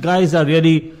 These guys are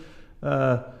really,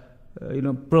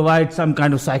 provide some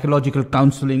kind of psychological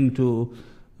counseling to,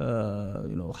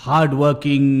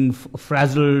 hardworking,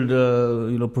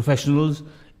 frazzled, professionals.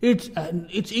 It's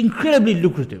incredibly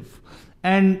lucrative.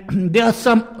 And there are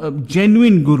some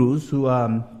genuine gurus who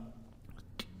are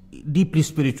deeply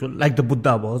spiritual, like the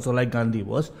Buddha was or like Gandhi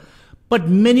was. But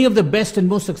many of the best and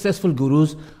most successful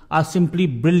gurus are simply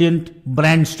brilliant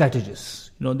brand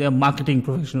strategists. They are marketing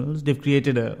professionals. They've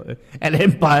created an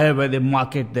empire where they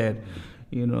market their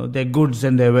goods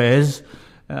and their wares,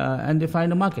 and they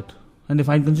find a market and they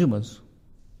find consumers.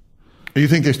 You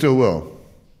think they still will?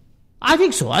 I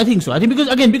think so.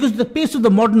 Because the pace of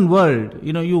the modern world,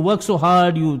 you work so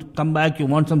hard, you come back, you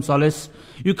want some solace.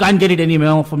 You can't get it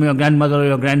anymore from your grandmother or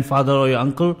your grandfather or your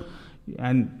uncle.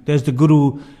 And there's the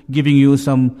guru giving you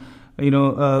some,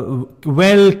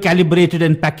 well-calibrated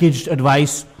and packaged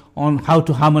advice on how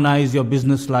to harmonize your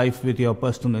business life with your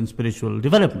personal and spiritual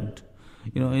development.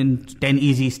 In 10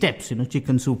 easy steps,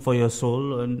 chicken soup for your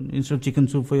soul, and instead of chicken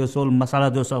soup for your soul,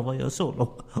 masala dosa for your soul,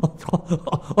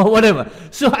 or whatever.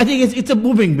 So I think it's a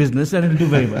booming business and it'll do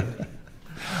very well.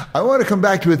 I want to come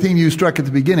back to a theme you struck at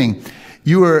the beginning.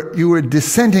 You were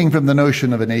dissenting from the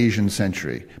notion of an Asian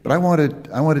century, but I want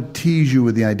to tease you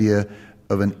with the idea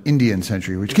of an Indian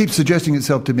century, which keeps suggesting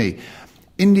itself to me.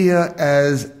 India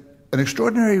as an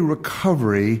extraordinary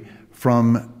recovery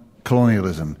from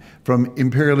colonialism, from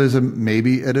imperialism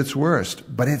maybe at its worst,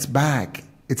 but it's back,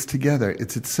 it's together,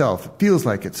 it's itself, it feels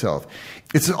like itself.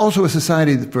 It's also a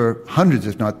society that for hundreds,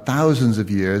 if not thousands of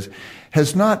years,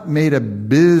 has not made a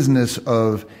business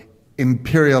of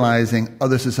imperializing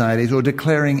other societies or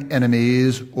declaring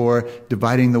enemies or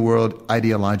dividing the world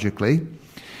ideologically.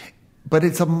 But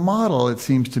it's a model, it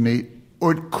seems to me,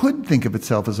 or it could think of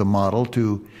itself as a model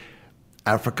to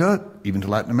Africa, even to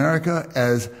Latin America,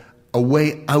 as a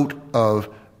way out of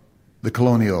the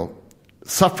colonial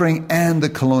suffering and the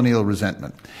colonial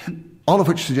resentment. All of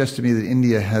which suggests to me that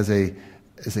India has a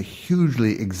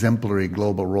hugely exemplary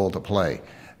global role to play.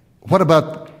 What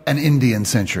about an Indian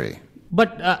century?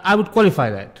 But I would qualify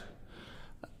that.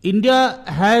 India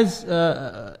has,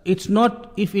 it's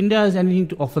not, if India has anything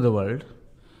to offer the world,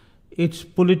 it's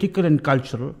political and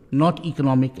cultural, not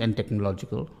economic and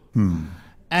technological.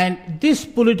 And this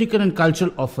political and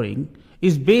cultural offering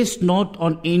is based not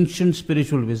on ancient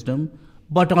spiritual wisdom,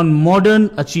 but on modern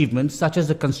achievements such as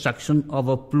the construction of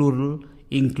a plural,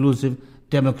 inclusive,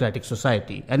 democratic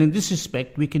society. And in this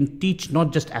respect, we can teach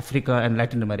not just Africa and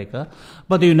Latin America,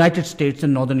 but the United States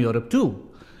and Northern Europe too.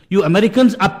 You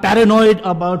Americans are paranoid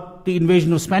about the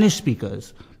invasion of Spanish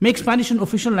speakers. Make Spanish an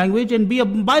official language and be a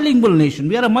bilingual nation.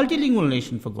 We are a multilingual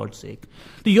nation, for God's sake.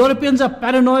 The Europeans are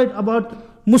paranoid about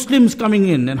Muslims coming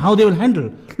in and how they will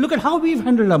handle. Look at how we've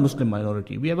handled our Muslim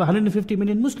minority. We have 150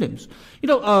 million Muslims.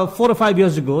 4 or 5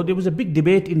 years ago, there was a big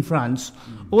debate in France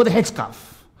over the headscarf.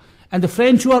 And the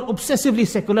French, who are obsessively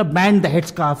secular, banned the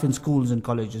headscarf in schools and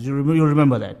colleges. You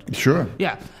remember that? Sure.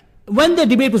 Yeah. when the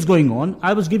debate was going on,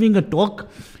 I was giving a talk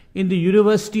in the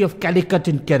University of Calicut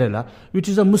in Kerala, which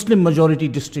is a Muslim majority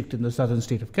district in the southern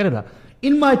state of Kerala.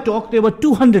 In my talk, there were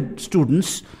 200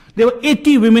 students. There were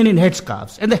 80 women in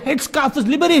headscarves. And the headscarf was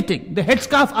liberating. The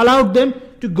headscarf allowed them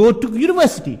to go to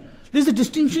university. There's a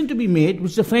distinction to be made,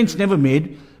 which the French never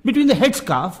made, between the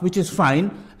headscarf, which is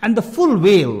fine, and the full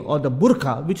veil or the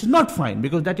burqa, which is not fine,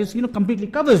 because that is, completely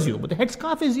covers you. But the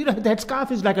headscarf is, the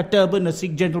headscarf is like a turban a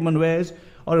Sikh gentleman wears,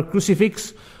 or a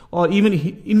crucifix, or even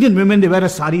Indian women, they wear a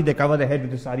sari, they cover their head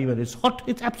with a sari when it's hot.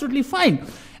 It's absolutely fine.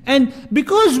 And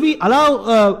because we allow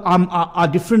our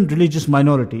different religious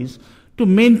minorities to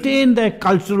maintain their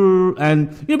cultural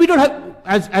and, we don't have,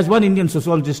 as one Indian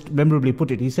sociologist memorably put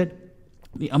it, he said,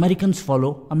 the Americans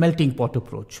follow a melting pot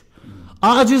approach.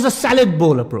 Ours is a salad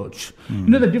bowl approach.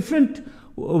 The different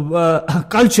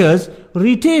cultures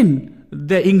retain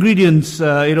their ingredients,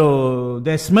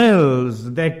 their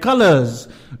smells, their colors,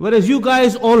 whereas you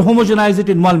guys all homogenize it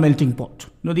in one melting pot.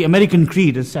 The American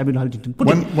creed, as Samuel Huntington put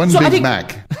it. One Big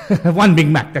Mac. One Big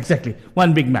Mac, exactly.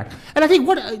 One Big Mac. And I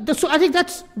think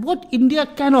that's what India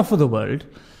can offer the world,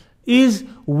 is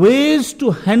ways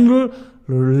to handle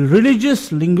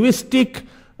religious, linguistic,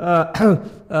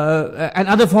 and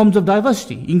other forms of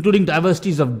diversity, including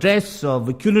diversities of dress,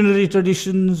 of culinary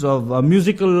traditions, of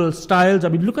musical styles. I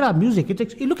mean, look at our music.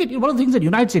 Look at one of the things that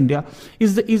unites India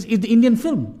is the Indian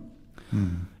film.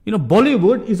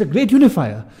 Bollywood is a great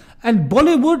unifier, and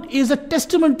Bollywood is a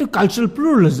testament to cultural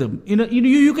pluralism.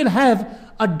 You can have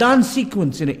a dance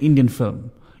sequence in an Indian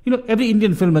film. Every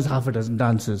Indian film has half a dozen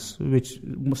dances, which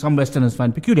some Westerners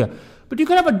find peculiar. But you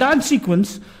can have a dance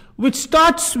sequence which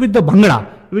starts with the Bhangra,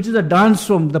 which is a dance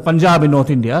from the Punjab in North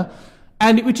India,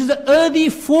 and which is an earthy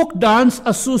folk dance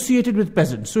associated with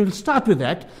peasants. So it'll start with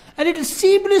that, and it'll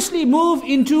seamlessly move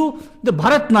into the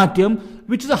Bharatnatyam,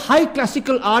 which is a high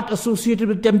classical art associated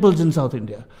with temples in South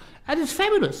India. And it's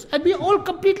fabulous. And we're all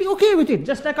completely okay with it,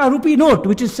 just like our rupee note,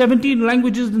 which is 17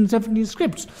 languages and 17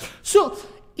 scripts. So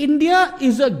India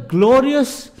is a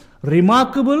glorious,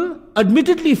 remarkable,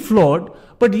 admittedly flawed,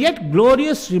 but yet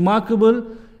glorious,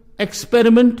 remarkable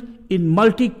experiment in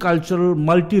multicultural,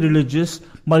 multi-religious,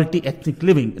 multi-ethnic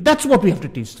living. That's what we have to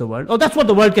teach the world, or that's what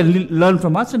the world can learn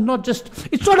from us, and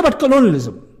it's not about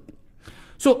colonialism.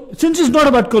 So, since it's not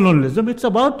about colonialism, it's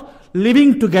about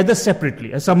living together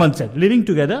separately, as someone said, living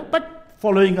together, but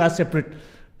following our separate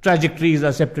trajectories,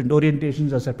 our separate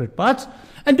orientations, our separate paths,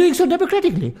 and doing so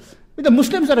democratically. The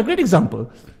Muslims are a great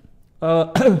example.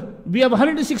 We have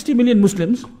 160 million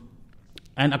Muslims,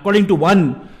 and according to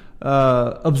one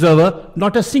observer,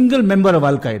 not a single member of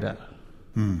Al-Qaeda.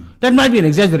 That might be an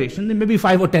exaggeration. There may be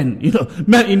 5 or 10,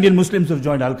 Indian Muslims have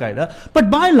joined Al-Qaeda. But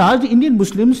by and large, the Indian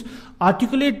Muslims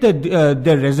articulate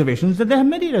their reservations. That they have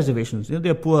many reservations.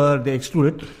 They're poor, they're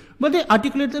excluded, but they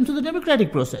articulate them through the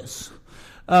democratic process.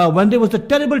 When there was the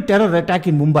terrible terror attack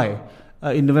in Mumbai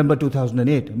in November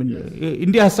 2008,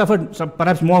 India has suffered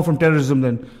perhaps more from terrorism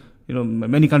than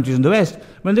many countries in the West.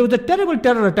 When there was a terrible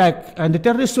terror attack and the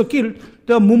terrorists were killed,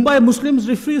 the Mumbai Muslims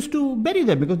refused to bury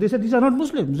them because they said these are not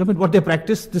Muslims. What they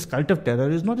practice, this cult of terror,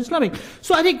 is not Islamic.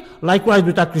 So I think, likewise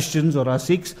with our Christians or our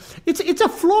Sikhs, it's a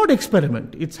flawed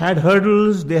experiment. It's had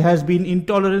hurdles, there has been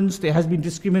intolerance, there has been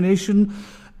discrimination,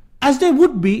 as there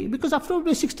would be, because after all,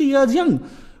 we're 60 years young.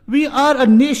 We are a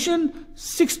nation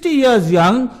 60 years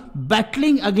young,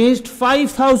 battling against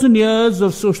 5,000 years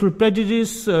of social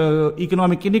prejudice,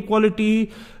 economic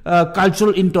inequality,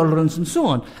 cultural intolerance, and so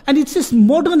on. And it's this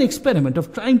modern experiment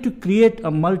of trying to create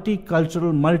a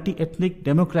multicultural, multi-ethnic,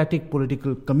 democratic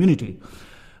political community.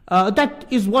 That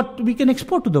is what we can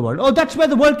export to the world. Or that's where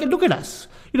the world can look at us.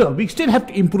 We still have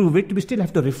to improve it, we still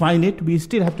have to refine it, we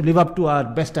still have to live up to our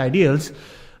best ideals.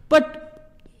 But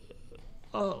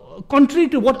contrary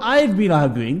to what I've been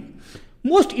arguing,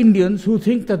 most Indians who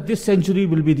think that this century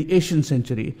will be the Asian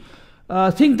century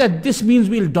think that this means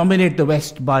we'll dominate the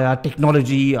West by our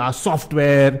technology, our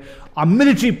software, our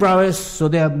military prowess, so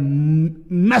they are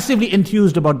massively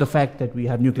enthused about the fact that we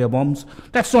have nuclear bombs.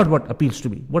 That's not what appeals to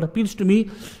me. What appeals to me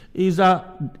is our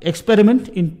experiment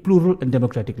in plural and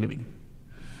democratic living.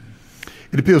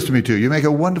 It appeals to me too. You make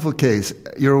a wonderful case.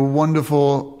 You're a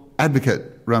wonderful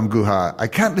advocate, Ram Guha. I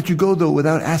can't let you go, though,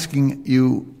 without asking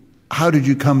you, how did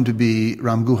you come to be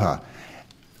Ram Guha?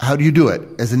 How do you do it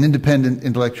as an independent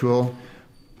intellectual,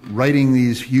 writing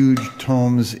these huge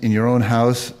tomes in your own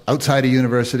house, outside a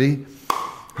university?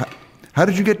 How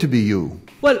did you get to be you?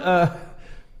 Well,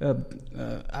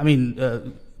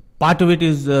 part of it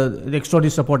is the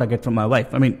extraordinary support I get from my wife.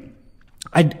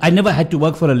 I never had to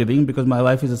work for a living because my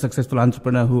wife is a successful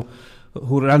entrepreneur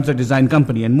who runs a design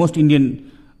company, and most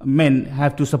Indian men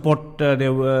have to support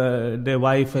their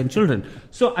wife and children.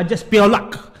 So just pure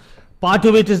luck. Part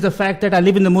of it is the fact that I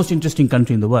live in the most interesting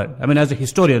country in the world. I mean, as a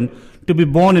historian, to be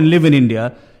born and live in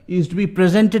India is to be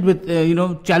presented with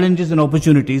challenges and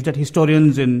opportunities that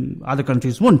historians in other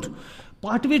countries won't.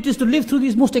 Part of it is to live through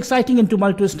these most exciting and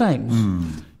tumultuous times.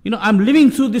 I'm living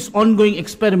through this ongoing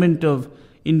experiment of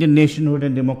Indian nationhood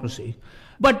and democracy.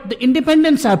 But the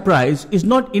independence I prize is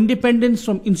not independence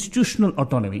from institutional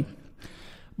autonomy,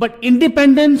 but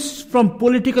independence from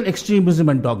political extremism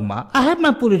and dogma. I have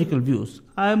my political views.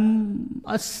 I'm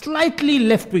a slightly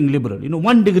left-wing liberal,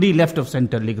 1 degree left of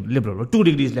center liberal, or 2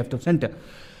 degrees left of center.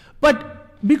 But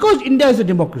because India is a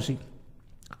democracy,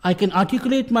 I can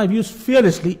articulate my views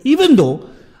fearlessly, even though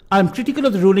I'm critical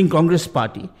of the ruling Congress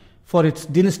party for its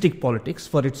dynastic politics,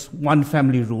 for its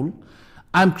one-family rule.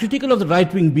 I'm critical of the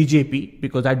right-wing BJP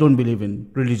because I don't believe in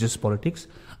religious politics.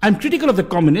 I'm critical of the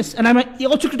communists, and I'm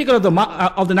also critical of the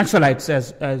Naxalites,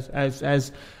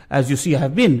 as you see I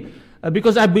have been,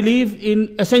 because I believe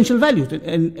in essential values,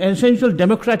 in essential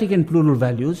democratic and plural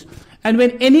values. And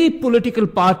when any political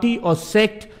party or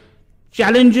sect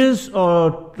challenges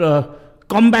or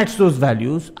combats those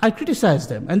values, I criticize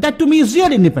them. And that to me is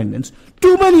real independence.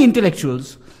 Too many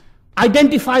intellectuals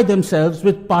identify themselves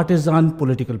with partisan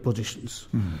political positions.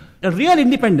 A real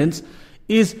independence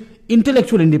is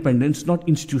intellectual independence, not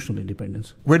institutional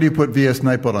independence. Where do you put V.S.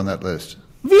 Naipaul on that list?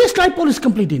 V.S. Naipaul is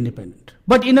completely independent,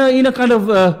 but in a kind of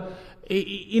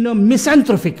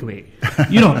misanthropic way.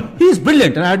 He's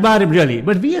brilliant and I admire him really,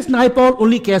 but V.S. Naipaul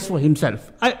only cares for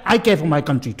himself. I care for my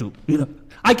country too.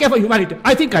 I care for humanity.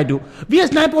 I think I do.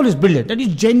 V.S. Naipaul is brilliant and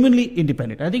he's genuinely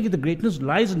independent. I think the greatness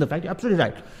lies in the fact, you're absolutely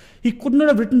right. He could not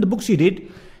have written the books he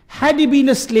did had he been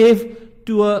a slave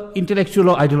to an intellectual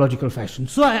or ideological fashion.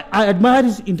 So I admire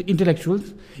his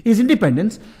intellectuals, his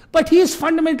independence, but he is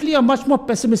fundamentally a much more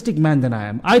pessimistic man than I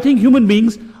am. I think human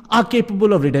beings are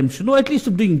capable of redemption, or at least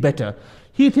of doing better.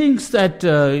 He thinks that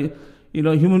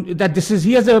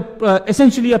he has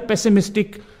essentially a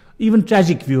pessimistic, even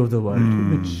tragic view of the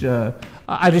world, which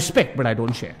I respect, but I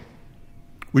don't share.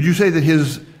 Would you say that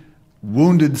his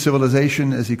wounded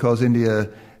civilization, as he calls India,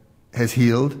 has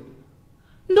healed?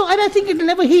 No, and I think it will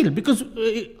never heal, because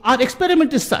our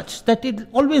experiment is such that it will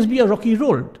always be a rocky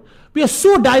road. We are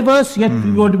so diverse, yet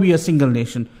we want to be a single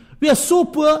nation. We are so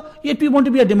poor, yet we want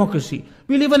to be a democracy.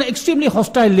 We live in an extremely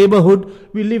hostile neighborhood.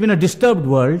 We live in a disturbed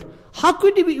world. How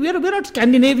could we? We're not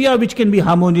Scandinavia, which can be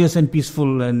harmonious and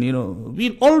peaceful, and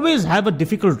we'll always have a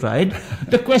difficult ride.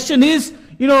 The question is,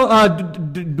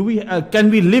 can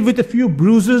we live with a few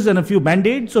bruises and a few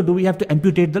band-aids, or do we have to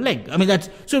amputate the leg? I mean,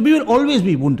 so we will always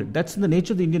be wounded. That's in the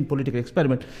nature of the Indian political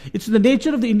experiment. It's in the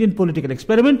nature of the Indian political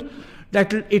experiment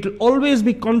that it'll always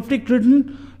be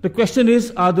conflict-ridden. The question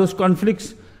is, are those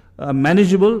conflicts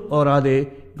manageable, or are they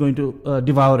going to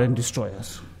devour and destroy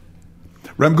us?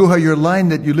 Ram Guha, your line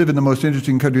that you live in the most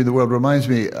interesting country in the world reminds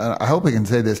me, I hope I can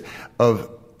say this, of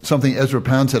something Ezra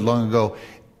Pound said long ago,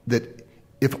 that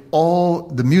if all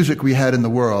the music we had in the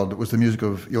world was the music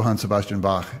of Johann Sebastian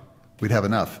Bach, we'd have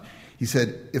enough. He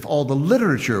said, if all the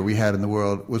literature we had in the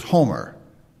world was Homer,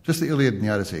 just the Iliad and the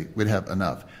Odyssey, we'd have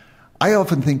enough. I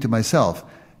often think to myself,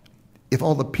 if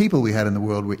all the people we had in the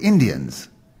world were Indians,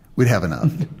 we'd have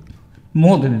enough.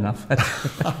 More than enough.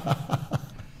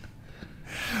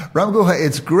 Ram Guha,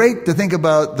 it's great to think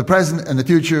about the present and the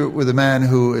future with a man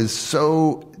who is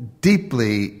so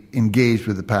deeply engaged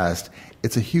with the past.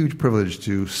 It's a huge privilege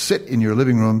to sit in your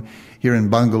living room here in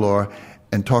Bangalore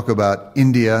and talk about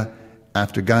India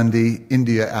after Gandhi,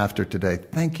 India after today.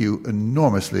 Thank you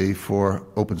enormously for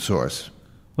Open Source.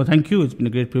 Well, thank you. It's been a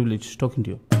great privilege talking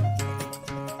to you.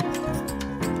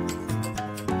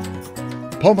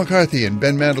 Paul McCarthy and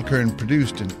Ben Mandelkern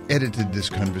produced and edited this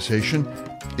conversation.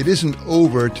 It isn't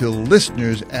over till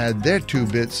listeners add their 2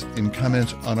 bits in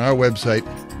comments on our website,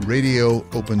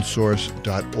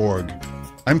 radioopensource.org.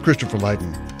 I'm Christopher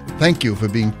Lydon. Thank you for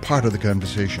being part of the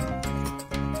conversation.